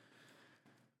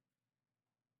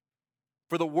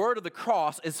 For the word of the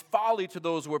cross is folly to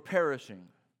those who are perishing,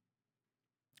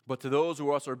 but to those who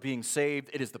also are being saved,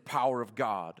 it is the power of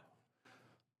God.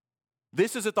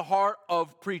 This is at the heart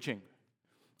of preaching.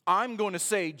 I'm going to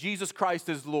say Jesus Christ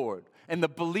is Lord. And the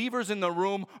believers in the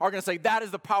room are going to say, that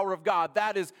is the power of God.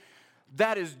 That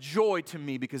is joy to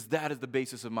me because that is the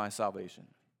basis of my salvation.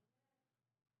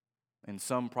 And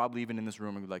some probably even in this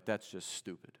room are like, that's just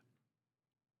stupid.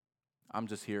 I'm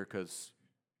just here because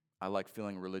I like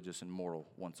feeling religious and moral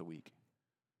once a week.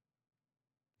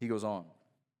 He goes on,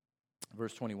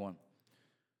 verse 21.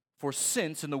 For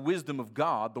since in the wisdom of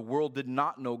God, the world did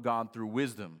not know God through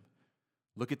wisdom.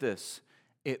 Look at this.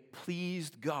 It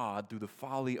pleased God through the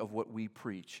folly of what we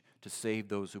preach to save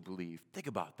those who believe. Think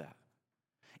about that.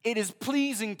 It is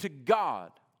pleasing to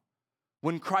God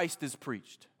when Christ is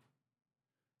preached.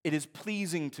 It is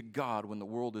pleasing to God when the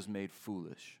world is made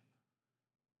foolish.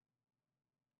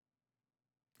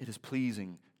 It is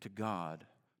pleasing to God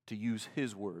to use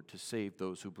His word to save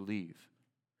those who believe.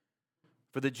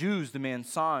 For the Jews demand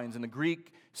signs and the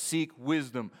Greek seek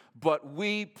wisdom, but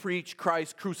we preach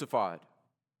Christ crucified.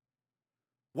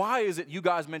 Why is it you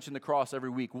guys mention the cross every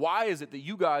week? Why is it that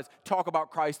you guys talk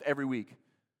about Christ every week?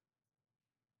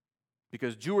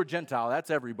 Because Jew or Gentile, that's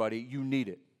everybody, you need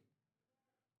it.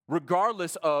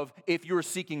 Regardless of if you're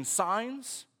seeking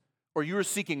signs or you're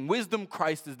seeking wisdom,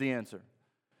 Christ is the answer.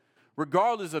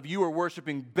 Regardless of you are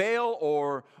worshiping Baal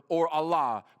or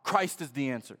Allah, Christ is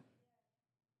the answer.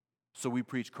 So we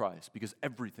preach Christ because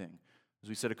everything, as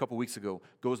we said a couple weeks ago,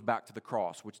 goes back to the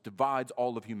cross, which divides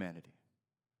all of humanity.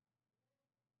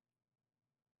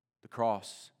 The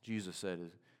cross, Jesus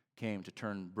said, came to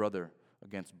turn brother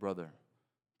against brother,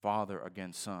 father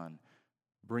against son,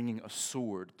 bringing a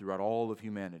sword throughout all of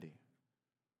humanity.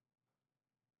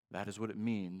 That is what it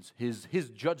means. His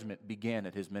judgment began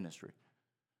at his ministry.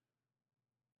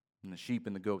 And the sheep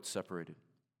and the goats separated.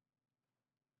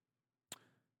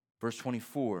 Verse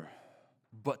 24,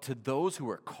 but to those who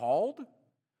are called,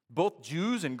 both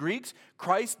Jews and Greeks,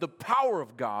 Christ, the power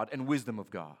of God and wisdom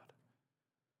of God.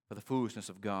 For the foolishness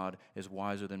of God is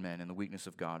wiser than men, and the weakness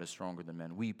of God is stronger than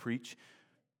men. We preach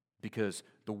because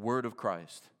the word of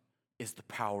Christ is the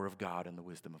power of God and the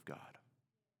wisdom of God.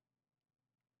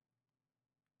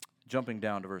 Jumping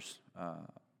down to verse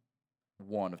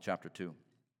 1 of chapter 2.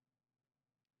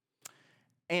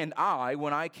 And I,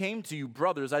 when I came to you,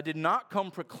 brothers, I did not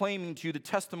come proclaiming to you the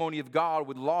testimony of God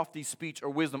with lofty speech or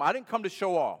wisdom. I didn't come to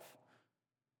show off.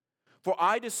 For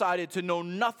I decided to know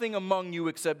nothing among you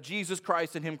except Jesus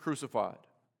Christ and Him crucified.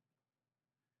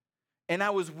 And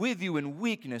I was with you in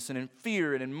weakness and in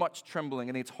fear and in much trembling.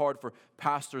 And it's hard for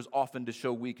pastors often to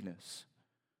show weakness.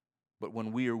 But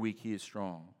when we are weak, He is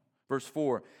strong. Verse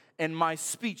 4, and my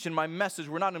speech and my message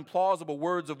were not in plausible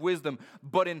words of wisdom,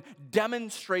 but in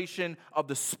demonstration of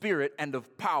the Spirit and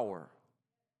of power,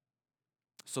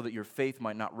 so that your faith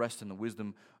might not rest in the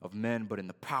wisdom of men, but in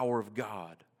the power of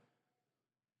God.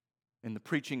 In the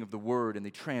preaching of the word and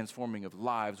the transforming of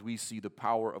lives, we see the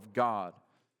power of God.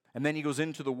 And then he goes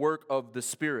into the work of the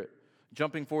Spirit.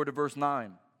 Jumping forward to verse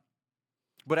 9.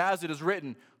 But as it is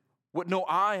written, what no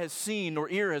eye has seen, nor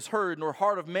ear has heard, nor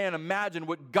heart of man imagined,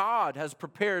 what God has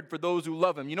prepared for those who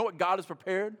love Him. You know what God has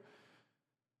prepared?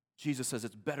 Jesus says,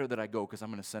 it's better that I go because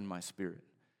I'm going to send my Spirit.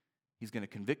 He's going to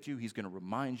convict you, He's going to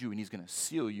remind you, and He's going to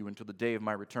seal you until the day of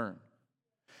my return.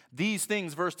 These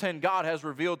things, verse 10, God has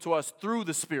revealed to us through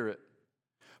the Spirit.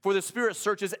 For the Spirit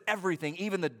searches everything,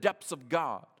 even the depths of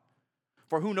God.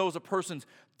 For who knows a person's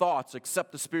thoughts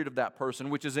except the spirit of that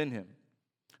person which is in him?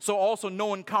 So also no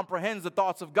one comprehends the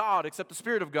thoughts of God except the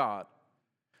Spirit of God.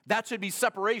 That should be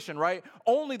separation, right?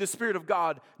 Only the Spirit of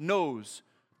God knows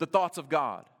the thoughts of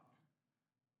God.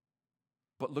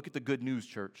 But look at the good news,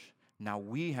 church. Now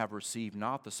we have received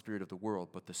not the spirit of the world,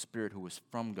 but the Spirit who is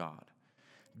from God,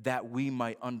 that we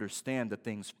might understand the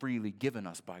things freely given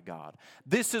us by God.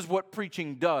 This is what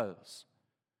preaching does.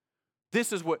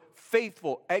 This is what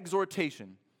faithful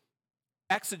exhortation,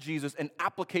 exegesis, and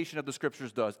application of the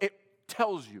Scriptures does. It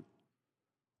tells you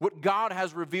what God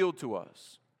has revealed to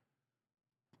us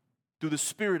through the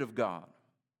Spirit of God.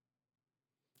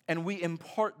 And we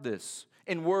impart this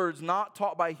in words not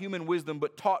taught by human wisdom,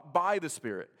 but taught by the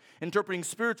Spirit, interpreting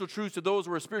spiritual truths to those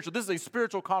who are spiritual. This is a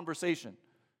spiritual conversation.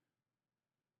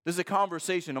 This is a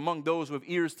conversation among those who have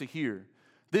ears to hear.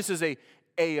 This is a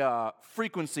a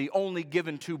frequency only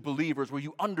given to believers where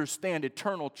you understand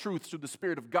eternal truths through the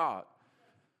Spirit of God.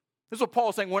 This is what Paul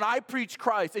is saying. When I preach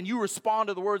Christ and you respond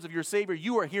to the words of your Savior,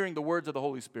 you are hearing the words of the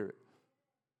Holy Spirit.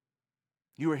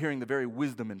 You are hearing the very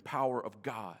wisdom and power of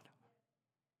God.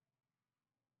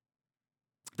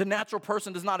 The natural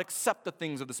person does not accept the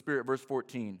things of the Spirit, verse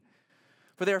 14.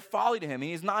 For they are folly to him, and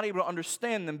he is not able to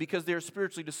understand them because they are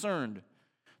spiritually discerned.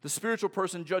 The spiritual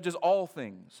person judges all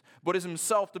things, but is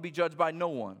himself to be judged by no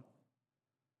one.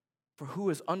 For who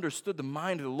has understood the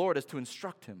mind of the Lord as to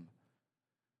instruct him?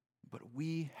 But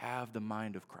we have the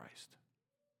mind of Christ.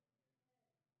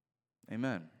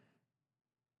 Amen.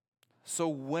 So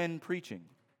when preaching,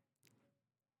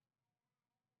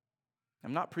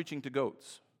 I'm not preaching to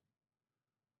goats.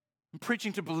 I'm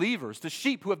preaching to believers, to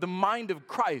sheep who have the mind of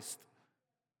Christ.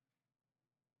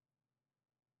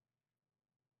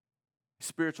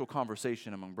 Spiritual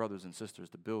conversation among brothers and sisters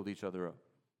to build each other up,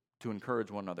 to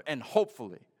encourage one another, and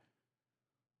hopefully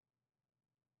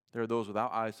there are those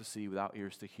without eyes to see, without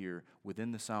ears to hear,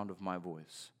 within the sound of my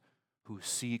voice, who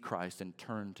see Christ and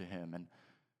turn to him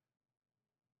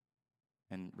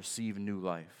and receive new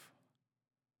life.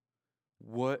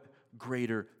 What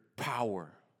greater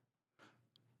power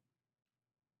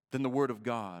than the Word of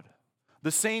God?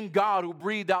 The same God who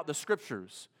breathed out the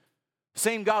Scriptures, the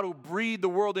same God who breathed the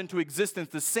world into existence,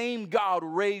 the same God who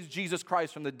raised Jesus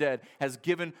Christ from the dead has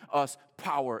given us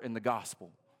power in the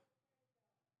gospel.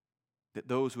 That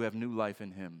those who have new life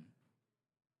in him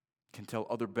can tell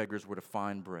other beggars where to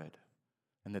find bread,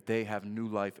 and that they have new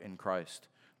life in Christ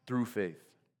through faith.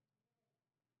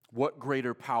 What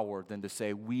greater power than to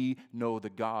say we know the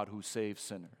God who saves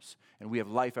sinners, and we have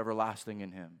life everlasting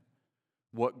in him?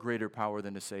 What greater power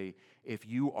than to say, if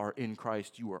you are in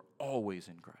Christ, you are always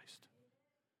in Christ,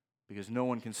 because no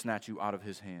one can snatch you out of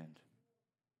his hand.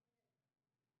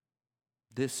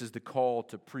 This is the call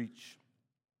to preach.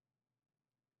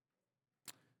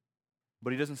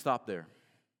 But he doesn't stop there.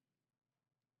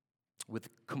 With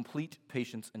complete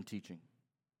patience and teaching.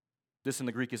 This in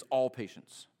the Greek is all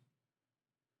patience.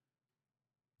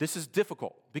 This is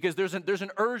difficult because there's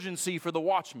an urgency for the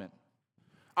watchman.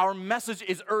 Our message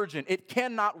is urgent. It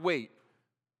cannot wait.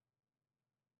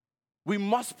 We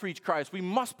must preach Christ. We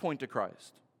must point to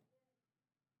Christ.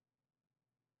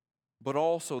 But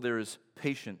also there is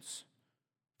patience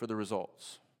for the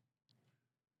results.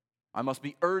 I must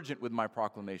be urgent with my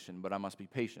proclamation, but I must be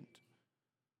patient,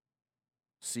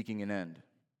 seeking an end.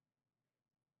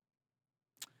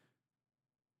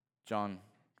 John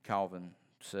Calvin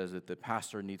says that the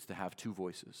pastor needs to have two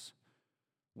voices.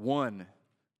 One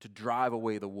to drive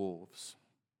away the wolves,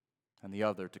 and the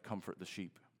other to comfort the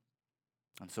sheep.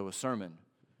 And so a sermon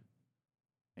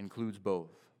includes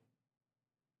both.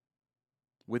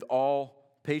 With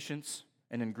all patience,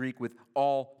 and in Greek, with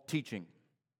all teaching.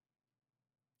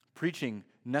 Preaching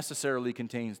necessarily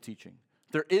contains teaching.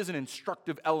 There is an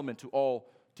instructive element to all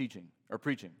teaching or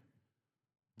preaching.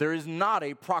 There is not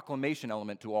a proclamation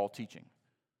element to all teaching.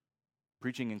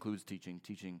 Preaching includes teaching.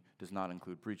 Teaching does not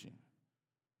include preaching.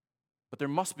 But there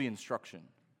must be instruction.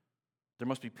 There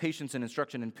must be patience and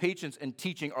instruction. And patience and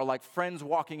teaching are like friends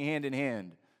walking hand in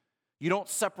hand. You don't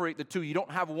separate the two. You don't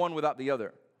have one without the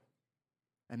other.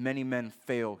 And many men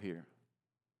fail here.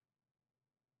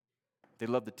 They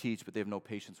love to teach, but they have no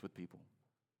patience with people.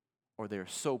 Or they are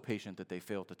so patient that they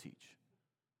fail to teach.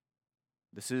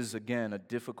 This is, again, a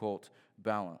difficult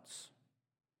balance.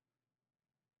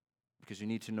 Because you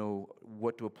need to know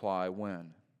what to apply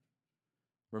when.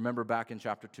 Remember back in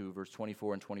chapter 2, verse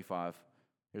 24 and 25,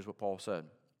 here's what Paul said.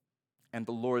 And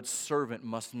the Lord's servant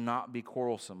must not be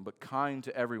quarrelsome, but kind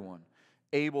to everyone,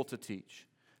 able to teach,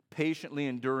 patiently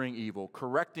enduring evil,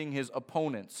 correcting his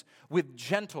opponents with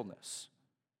gentleness.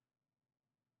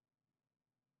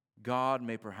 God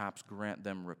may perhaps grant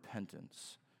them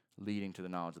repentance, leading to the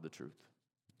knowledge of the truth.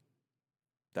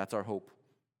 That's our hope.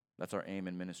 That's our aim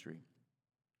in ministry.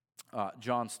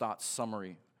 John Stott's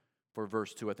summary for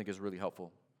verse 2, I think, is really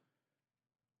helpful,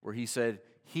 where he said,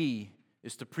 he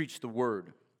is to preach the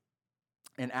word.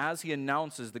 And as he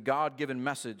announces the God-given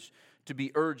message to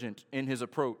be urgent in his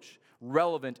approach,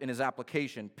 relevant in his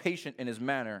application, patient in his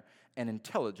manner, and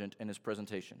intelligent in his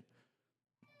presentation.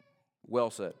 Well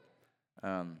said.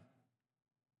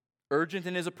 Urgent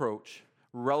in his approach,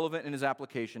 relevant in his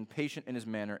application, patient in his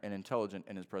manner, and intelligent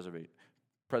in his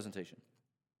presentation.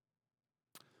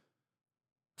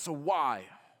 So why?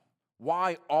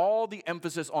 Why all the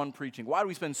emphasis on preaching? Why do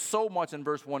we spend so much in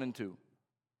verse 1 and 2?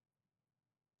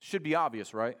 Should be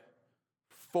obvious, right?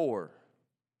 4.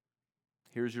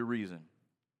 Here's your reason.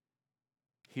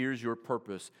 Here's your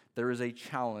purpose. There is a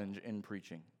challenge in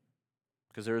preaching.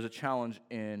 because there is a challenge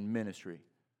in ministry.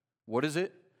 What is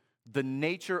it? The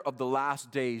nature of the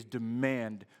last days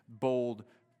demand bold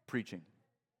preaching.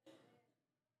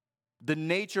 The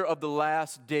nature of the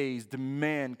last days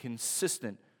demand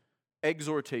consistent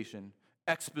exhortation,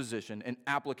 exposition, and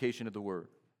application of the word.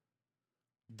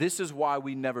 This is why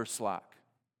we never slack.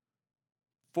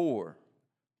 For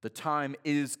the time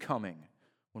is coming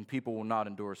when people will not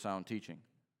endure sound teaching.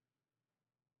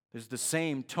 There's the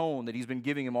same tone that he's been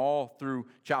giving him all through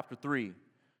chapter 3.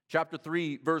 Chapter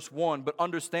 3, verse 1, but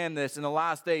understand this, in the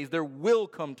last days there will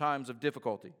come times of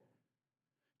difficulty.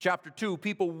 Chapter 2,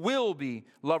 people will be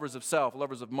lovers of self,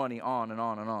 lovers of money, on and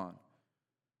on and on.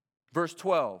 Verse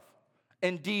 12,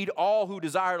 indeed, all who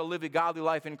desire to live a godly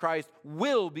life in Christ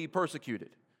will be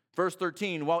persecuted. Verse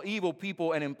 13, while evil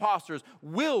people and impostors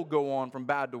will go on from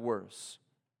bad to worse.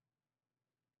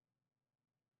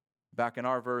 Back in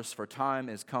our verse, for time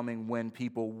is coming when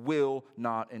people will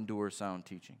not endure sound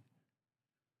teaching.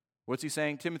 What's he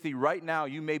saying? Timothy, right now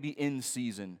you may be in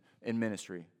season in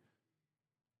ministry,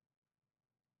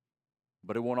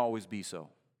 but it won't always be so.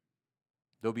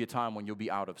 There'll be a time when you'll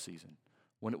be out of season,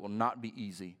 when it will not be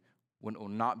easy, when it will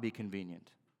not be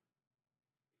convenient.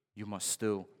 You must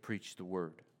still preach the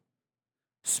word.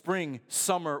 Spring,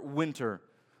 summer, winter,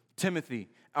 Timothy,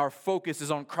 our focus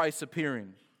is on Christ's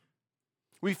appearing.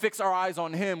 We fix our eyes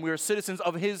on him. We are citizens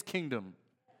of his kingdom.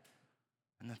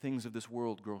 And the things of this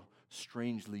world grow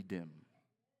strangely dim.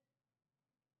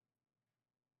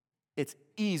 It's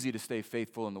easy to stay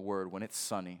faithful in the word when it's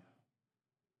sunny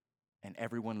and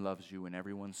everyone loves you and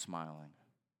everyone's smiling.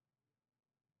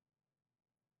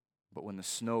 But when the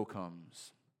snow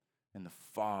comes and the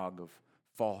fog of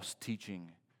false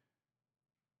teaching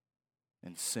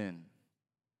and sin,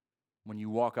 when you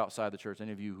walk outside the church,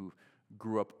 any of you who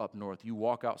grew up north, you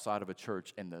walk outside of a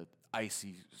church and the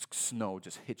icy snow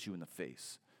just hits you in the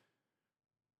face.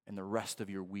 And the rest of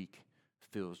your week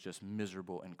feels just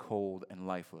miserable and cold and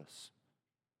lifeless.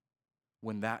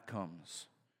 When that comes,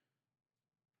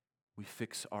 we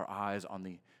fix our eyes on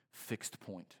the fixed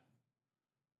point.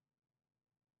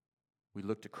 We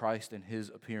look to Christ and his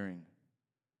appearing.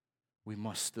 We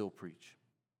must still preach.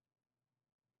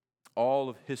 All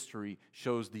of history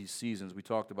shows these seasons. We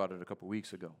talked about it a couple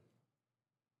weeks ago.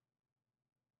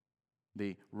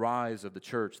 The rise of the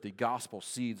church, the gospel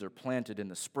seeds are planted in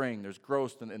the spring. There's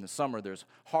growth in the summer. There's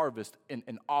harvest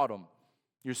in autumn.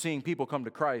 You're seeing people come to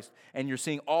Christ, and you're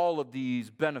seeing all of these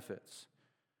benefits.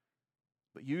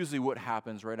 But usually what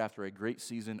happens right after a great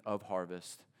season of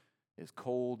harvest is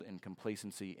cold and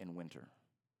complacency in winter.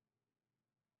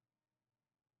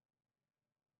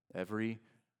 Every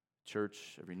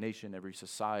church, every nation, every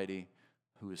society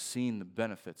who has seen the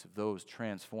benefits of those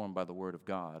transformed by the word of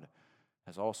God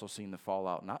has also seen the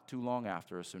fallout not too long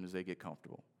after, as soon as they get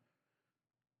comfortable.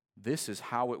 This is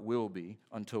how it will be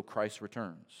until Christ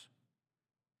returns.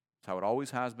 It's how it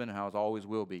always has been and how it always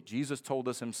will be. Jesus told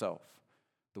us himself,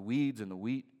 the weeds and the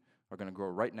wheat are going to grow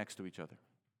right next to each other.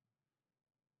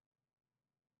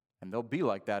 And they'll be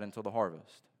like that until the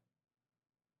harvest.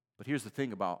 But here's the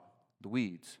thing about the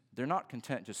weeds. They're not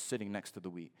content just sitting next to the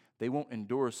wheat. They won't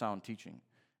endure sound teaching.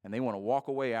 And they want to walk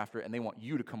away after it, and they want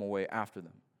you to come away after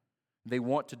them. They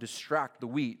want to distract the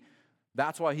wheat.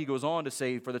 That's why he goes on to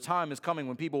say, for the time is coming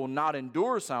when people will not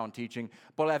endure sound teaching,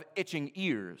 but will have itching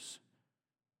ears.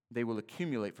 They will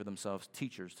accumulate for themselves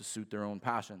teachers to suit their own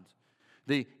passions.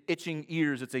 The itching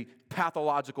ears, it's a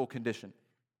pathological condition.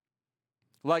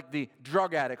 Like the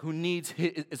drug addict who needs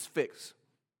his fix.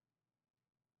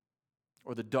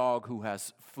 Or the dog who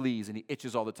has fleas and he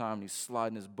itches all the time and he's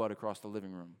sliding his butt across the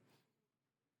living room.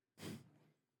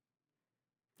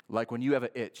 Like when you have an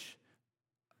itch,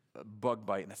 a bug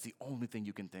bite, and that's the only thing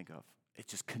you can think of. It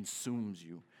just consumes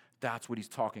you. That's what he's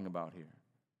talking about here.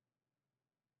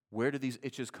 Where do these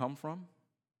itches come from?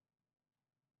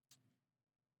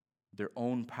 Their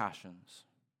own passions.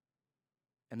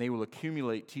 And they will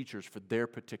accumulate teachers for their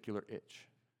particular itch.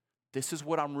 This is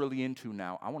what I'm really into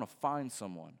now. I want to find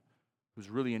someone who's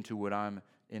really into what I'm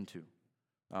into.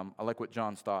 I like what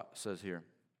John Stott says here.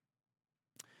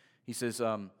 He says,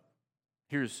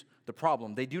 here's the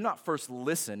problem. They do not first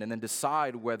listen and then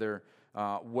decide whether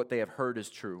what they have heard is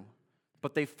true,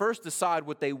 but they first decide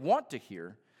what they want to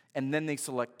hear, and then they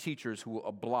select teachers who will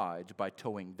oblige by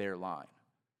towing their line.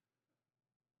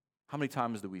 How many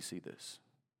times do we see this?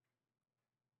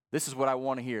 This is what I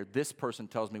want to hear. This person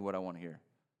tells me what I want to hear.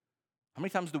 How many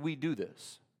times do we do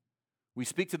this? We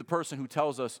speak to the person who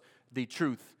tells us the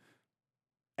truth,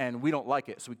 and we don't like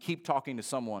it, so we keep talking to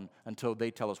someone until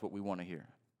they tell us what we want to hear.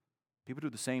 People do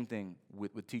the same thing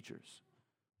with teachers.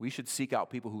 We should seek out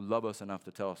people who love us enough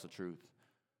to tell us the truth.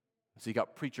 So you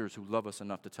got preachers who love us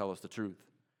enough to tell us the truth.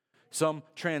 Some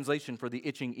translation for the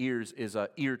itching ears is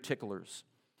ear ticklers.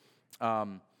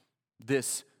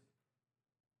 This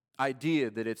idea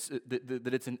that it's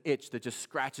an itch that just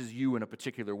scratches you in a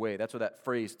particular way. That's where that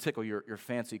phrase, tickle your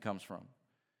fancy, comes from.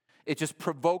 It just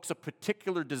provokes a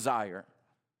particular desire.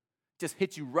 Just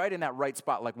hits you right in that right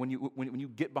spot, like when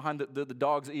you get behind the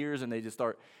dog's ears and they just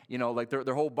start, like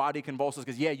their whole body convulses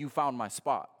because, you found my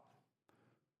spot.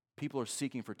 People are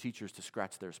seeking for teachers to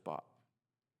scratch their spot.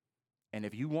 And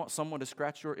if you want someone to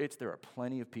scratch your itch, there are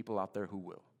plenty of people out there who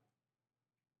will.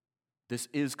 This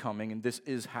is coming and this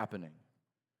is happening.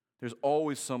 There's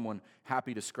always someone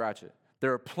happy to scratch it.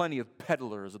 There are plenty of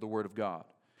peddlers of the Word of God.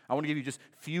 I want to give you just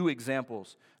a few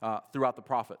examples throughout the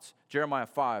prophets. Jeremiah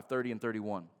 5, 30 and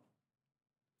 31.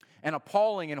 An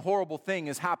appalling and horrible thing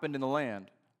has happened in the land.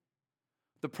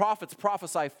 The prophets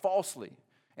prophesy falsely,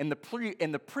 and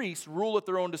the priests rule at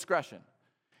their own discretion.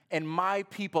 And my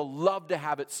people love to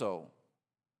have it so.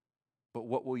 But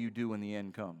what will you do when the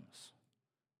end comes?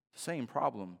 Same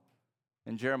problem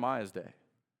in Jeremiah's day.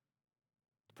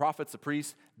 The prophets, the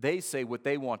priests, they say what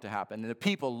they want to happen, and the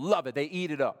people love it. They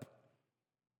eat it up.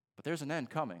 But there's an end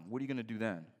coming. What are you going to do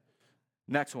then?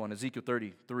 Next one, Ezekiel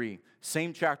 33.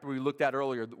 Same chapter we looked at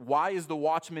earlier. Why is the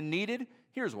watchman needed?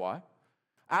 Here's why.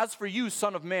 As for you,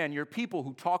 son of man, your people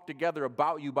who talk together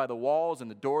about you by the walls and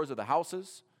the doors of the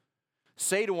houses,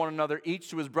 say to one another, each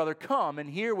to his brother, come and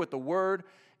hear what the word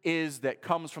is that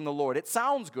comes from the Lord. It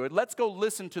sounds good. Let's go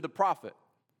listen to the prophet.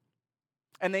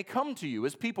 And they come to you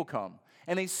as people come,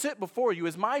 and they sit before you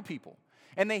as my people,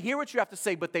 and they hear what you have to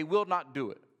say, but they will not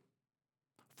do it.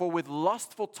 For with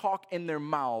lustful talk in their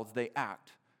mouths they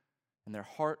act, and their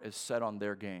heart is set on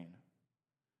their gain.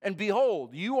 And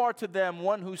behold, you are to them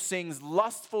one who sings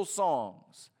lustful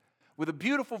songs with a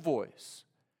beautiful voice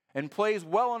and plays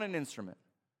well on an instrument.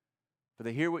 For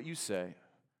they hear what you say,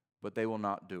 but they will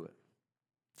not do it.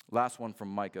 Last one from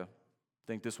Micah. I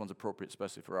think this one's appropriate,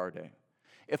 especially for our day.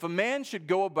 If a man should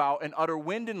go about and utter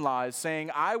wind and lies,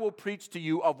 saying, I will preach to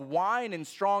you of wine and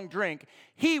strong drink,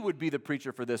 he would be the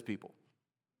preacher for this people.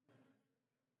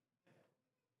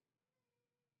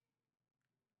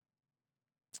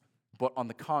 But on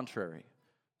the contrary,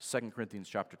 2 Corinthians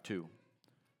chapter 2,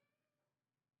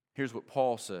 here's what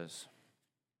Paul says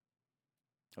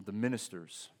of the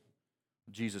ministers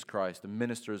of Jesus Christ, the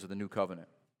ministers of the new covenant.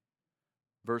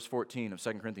 Verse 14 of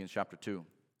 2 Corinthians chapter 2.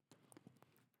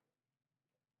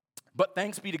 But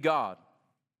thanks be to God,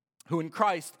 who in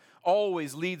Christ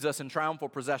always leads us in triumphal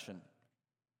procession.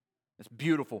 This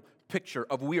beautiful picture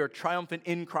of we are triumphant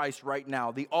in Christ right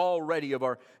now, the already of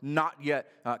our not yet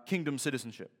kingdom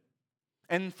citizenship.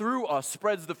 And through us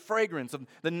spreads the fragrance of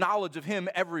the knowledge of him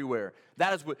everywhere.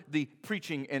 That is what the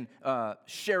preaching and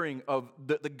sharing of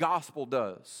the gospel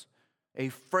does. A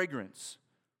fragrance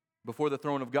before the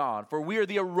throne of God. For we are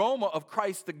the aroma of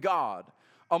Christ to God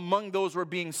among those who are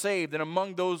being saved and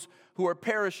among those who are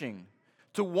perishing.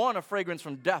 To one a fragrance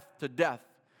from death to death,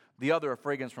 the other a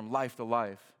fragrance from life to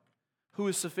life. Who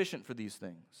is sufficient for these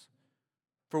things?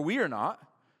 For we are not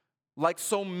like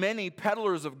so many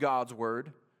peddlers of God's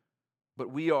word,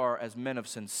 but we are as men of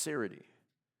sincerity,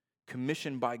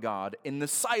 commissioned by God. In the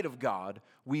sight of God,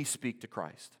 we speak to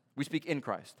Christ. We speak in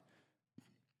Christ.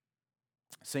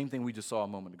 Same thing we just saw a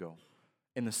moment ago.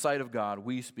 In the sight of God,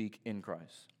 we speak in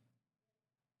Christ.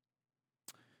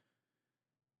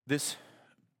 This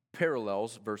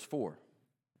parallels verse 4.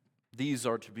 These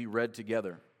are to be read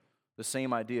together. The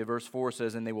same idea. Verse 4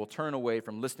 says, and they will turn away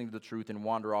from listening to the truth and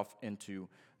wander off into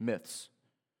myths.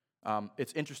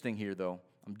 It's interesting here, though.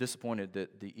 I'm disappointed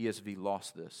that the ESV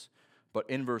lost this. But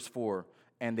in verse 4,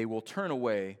 and they will turn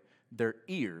away their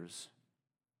ears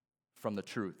from the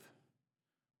truth.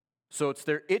 So it's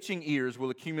their itching ears will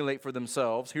accumulate for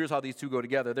themselves. Here's how these two go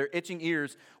together. Their itching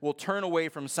ears will turn away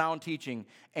from sound teaching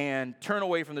and turn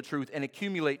away from the truth and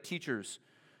accumulate teachers.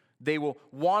 They will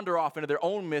wander off into their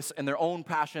own myths and their own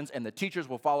passions, and the teachers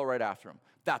will follow right after them.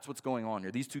 That's what's going on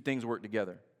here. These two things work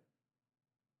together.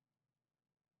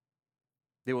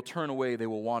 They will turn away, they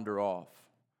will wander off.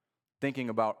 Thinking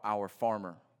about our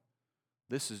farmer.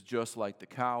 This is just like the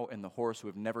cow and the horse who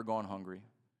have never gone hungry,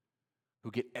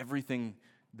 who get everything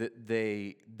that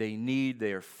they need,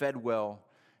 they are fed well,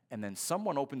 and then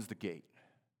someone opens the gate.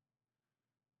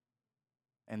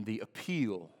 And the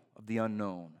appeal of the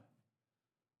unknown,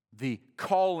 the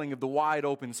calling of the wide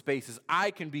open spaces,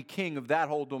 I can be king of that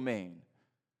whole domain.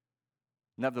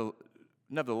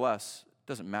 Nevertheless, it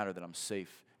doesn't matter that I'm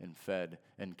safe and fed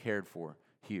and cared for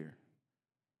here.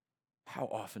 How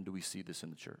often do we see this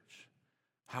in the church?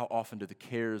 How often do the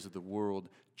cares of the world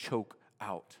choke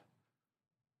out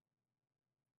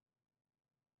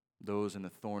those in the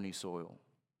thorny soil.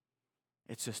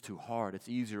 It's just too hard. It's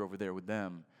easier over there with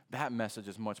them. That message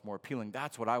is much more appealing.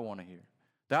 That's what I want to hear.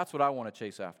 That's what I want to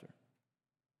chase after.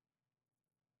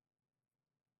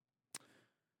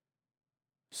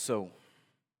 So,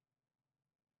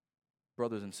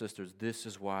 brothers and sisters, this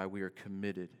is why we are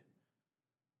committed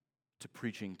to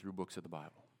preaching through books of the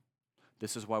Bible.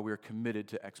 This is why we are committed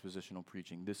to expositional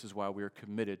preaching. This is why we are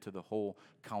committed to the whole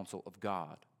counsel of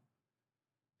God.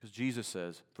 Because Jesus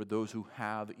says, for those who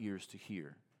have ears to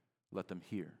hear, let them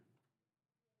hear.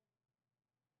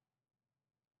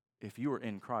 If you are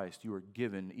in Christ, you are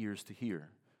given ears to hear.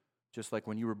 Just like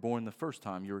when you were born the first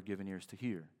time, you were given ears to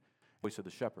hear. The voice of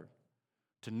the shepherd.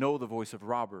 To know the voice of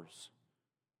robbers.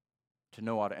 To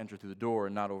know how to enter through the door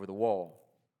and not over the wall.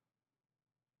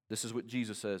 This is what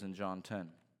Jesus says in John 10.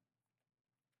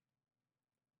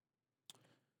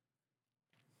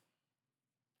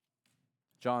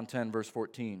 John 10, verse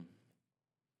 14.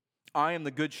 I am the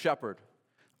good shepherd.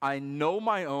 I know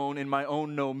my own, and my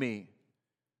own know me.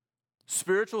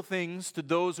 Spiritual things to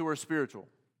those who are spiritual.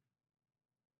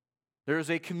 There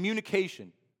is a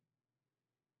communication.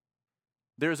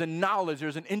 There is a knowledge,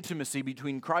 there's an intimacy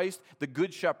between Christ, the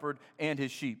good shepherd, and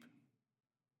his sheep.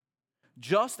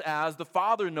 Just as the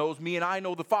Father knows me and I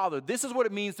know the Father. This is what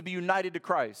it means to be united to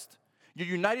Christ. You're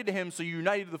united to him, so you're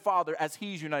united to the Father as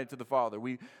he's united to the Father.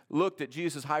 We looked at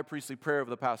Jesus' high priestly prayer over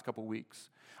the past couple weeks.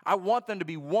 I want them to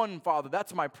be one, Father.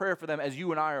 That's my prayer for them as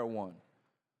you and I are one.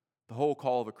 The whole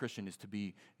call of a Christian is to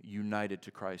be united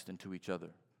to Christ and to each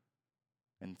other.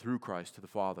 And through Christ to the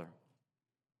Father.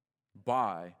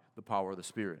 By the power of the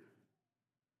Spirit.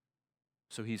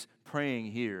 So he's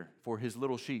praying here for his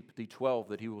little sheep, the 12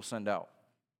 that he will send out.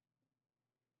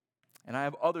 And I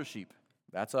have other sheep,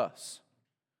 that's us,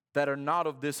 that are not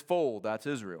of this fold, that's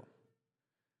Israel.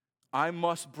 I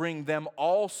must bring them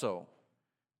also,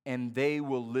 and they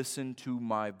will listen to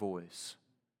my voice.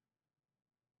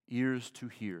 Ears to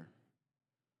hear.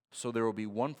 So there will be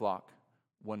one flock,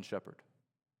 one shepherd.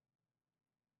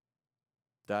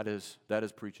 That is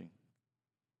preaching.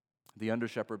 The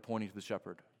under-shepherd pointing to the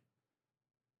shepherd.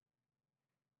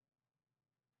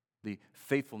 The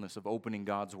faithfulness of opening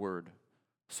God's word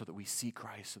so that we see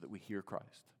Christ, so that we hear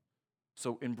Christ.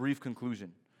 So in brief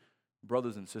conclusion,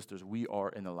 brothers and sisters, we are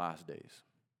in the last days.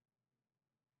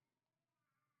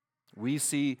 We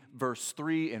see verse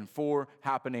 3 and 4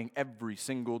 happening every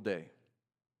single day.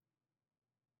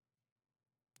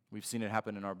 We've seen it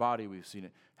happen in our body. We've seen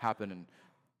it happen in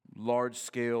large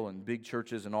scale and big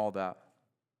churches and all that.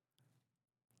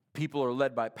 People are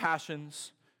led by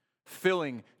passions,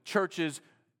 filling churches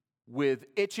with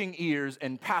itching ears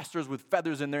and pastors with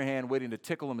feathers in their hand waiting to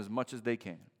tickle them as much as they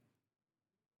can.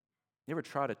 You ever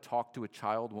try to talk to a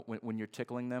child when you're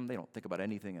tickling them? They don't think about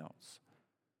anything else.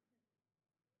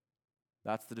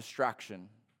 That's the distraction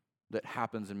that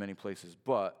happens in many places,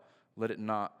 but let it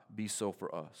not be so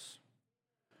for us.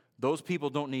 Those people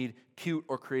don't need cute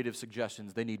or creative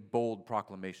suggestions. They need bold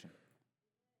proclamation.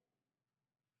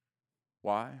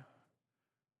 Why?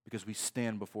 Because we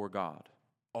stand before God,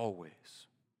 always.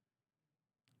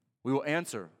 We will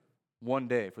answer one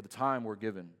day for the time we're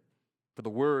given, for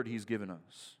the word he's given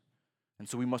us. And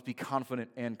so we must be confident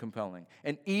and compelling.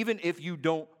 And even if you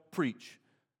don't preach,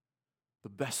 the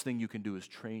best thing you can do is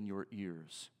train your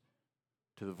ears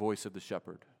to the voice of the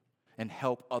shepherd and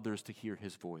help others to hear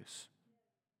his voice.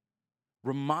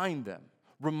 Remind them,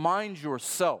 remind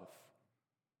yourself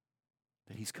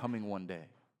that he's coming one day.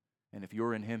 And if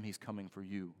you're in him, he's coming for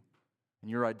you.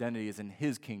 And your identity is in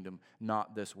his kingdom,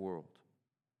 not this world.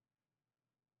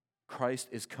 Christ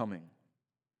is coming.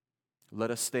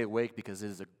 Let us stay awake because it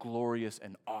is a glorious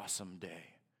and awesome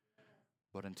day.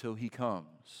 But until he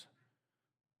comes,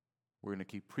 we're going to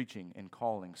keep preaching and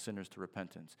calling sinners to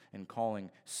repentance and calling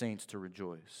saints to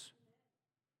rejoice.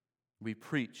 We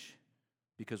preach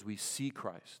because we see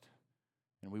Christ,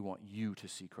 and we want you to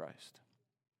see Christ.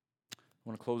 I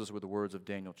want to close this with the words of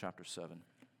Daniel chapter 7.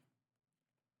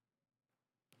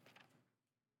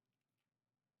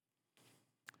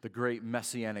 The great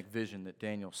messianic vision that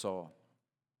Daniel saw.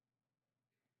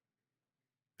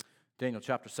 Daniel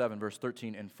chapter 7, verse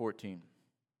 13 and 14.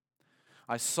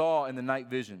 I saw in the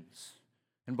night visions,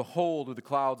 and behold, with the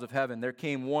clouds of heaven, there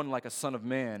came one like a son of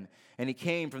man, and he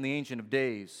came from the Ancient of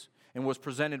Days, and was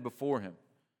presented before him.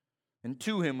 And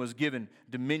to him was given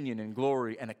dominion and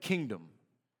glory and a kingdom,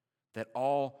 that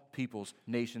all peoples,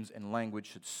 nations, and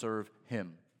language should serve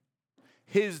him.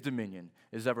 His dominion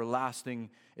is an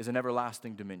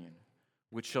everlasting dominion,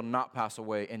 which shall not pass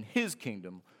away, and his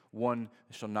kingdom one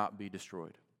that shall not be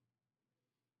destroyed.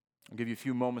 I'll give you a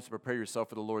few moments to prepare yourself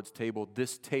for the Lord's table.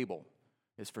 This table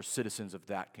is for citizens of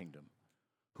that kingdom,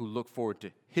 who look forward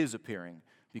to his appearing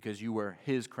because you wear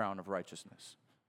his crown of righteousness.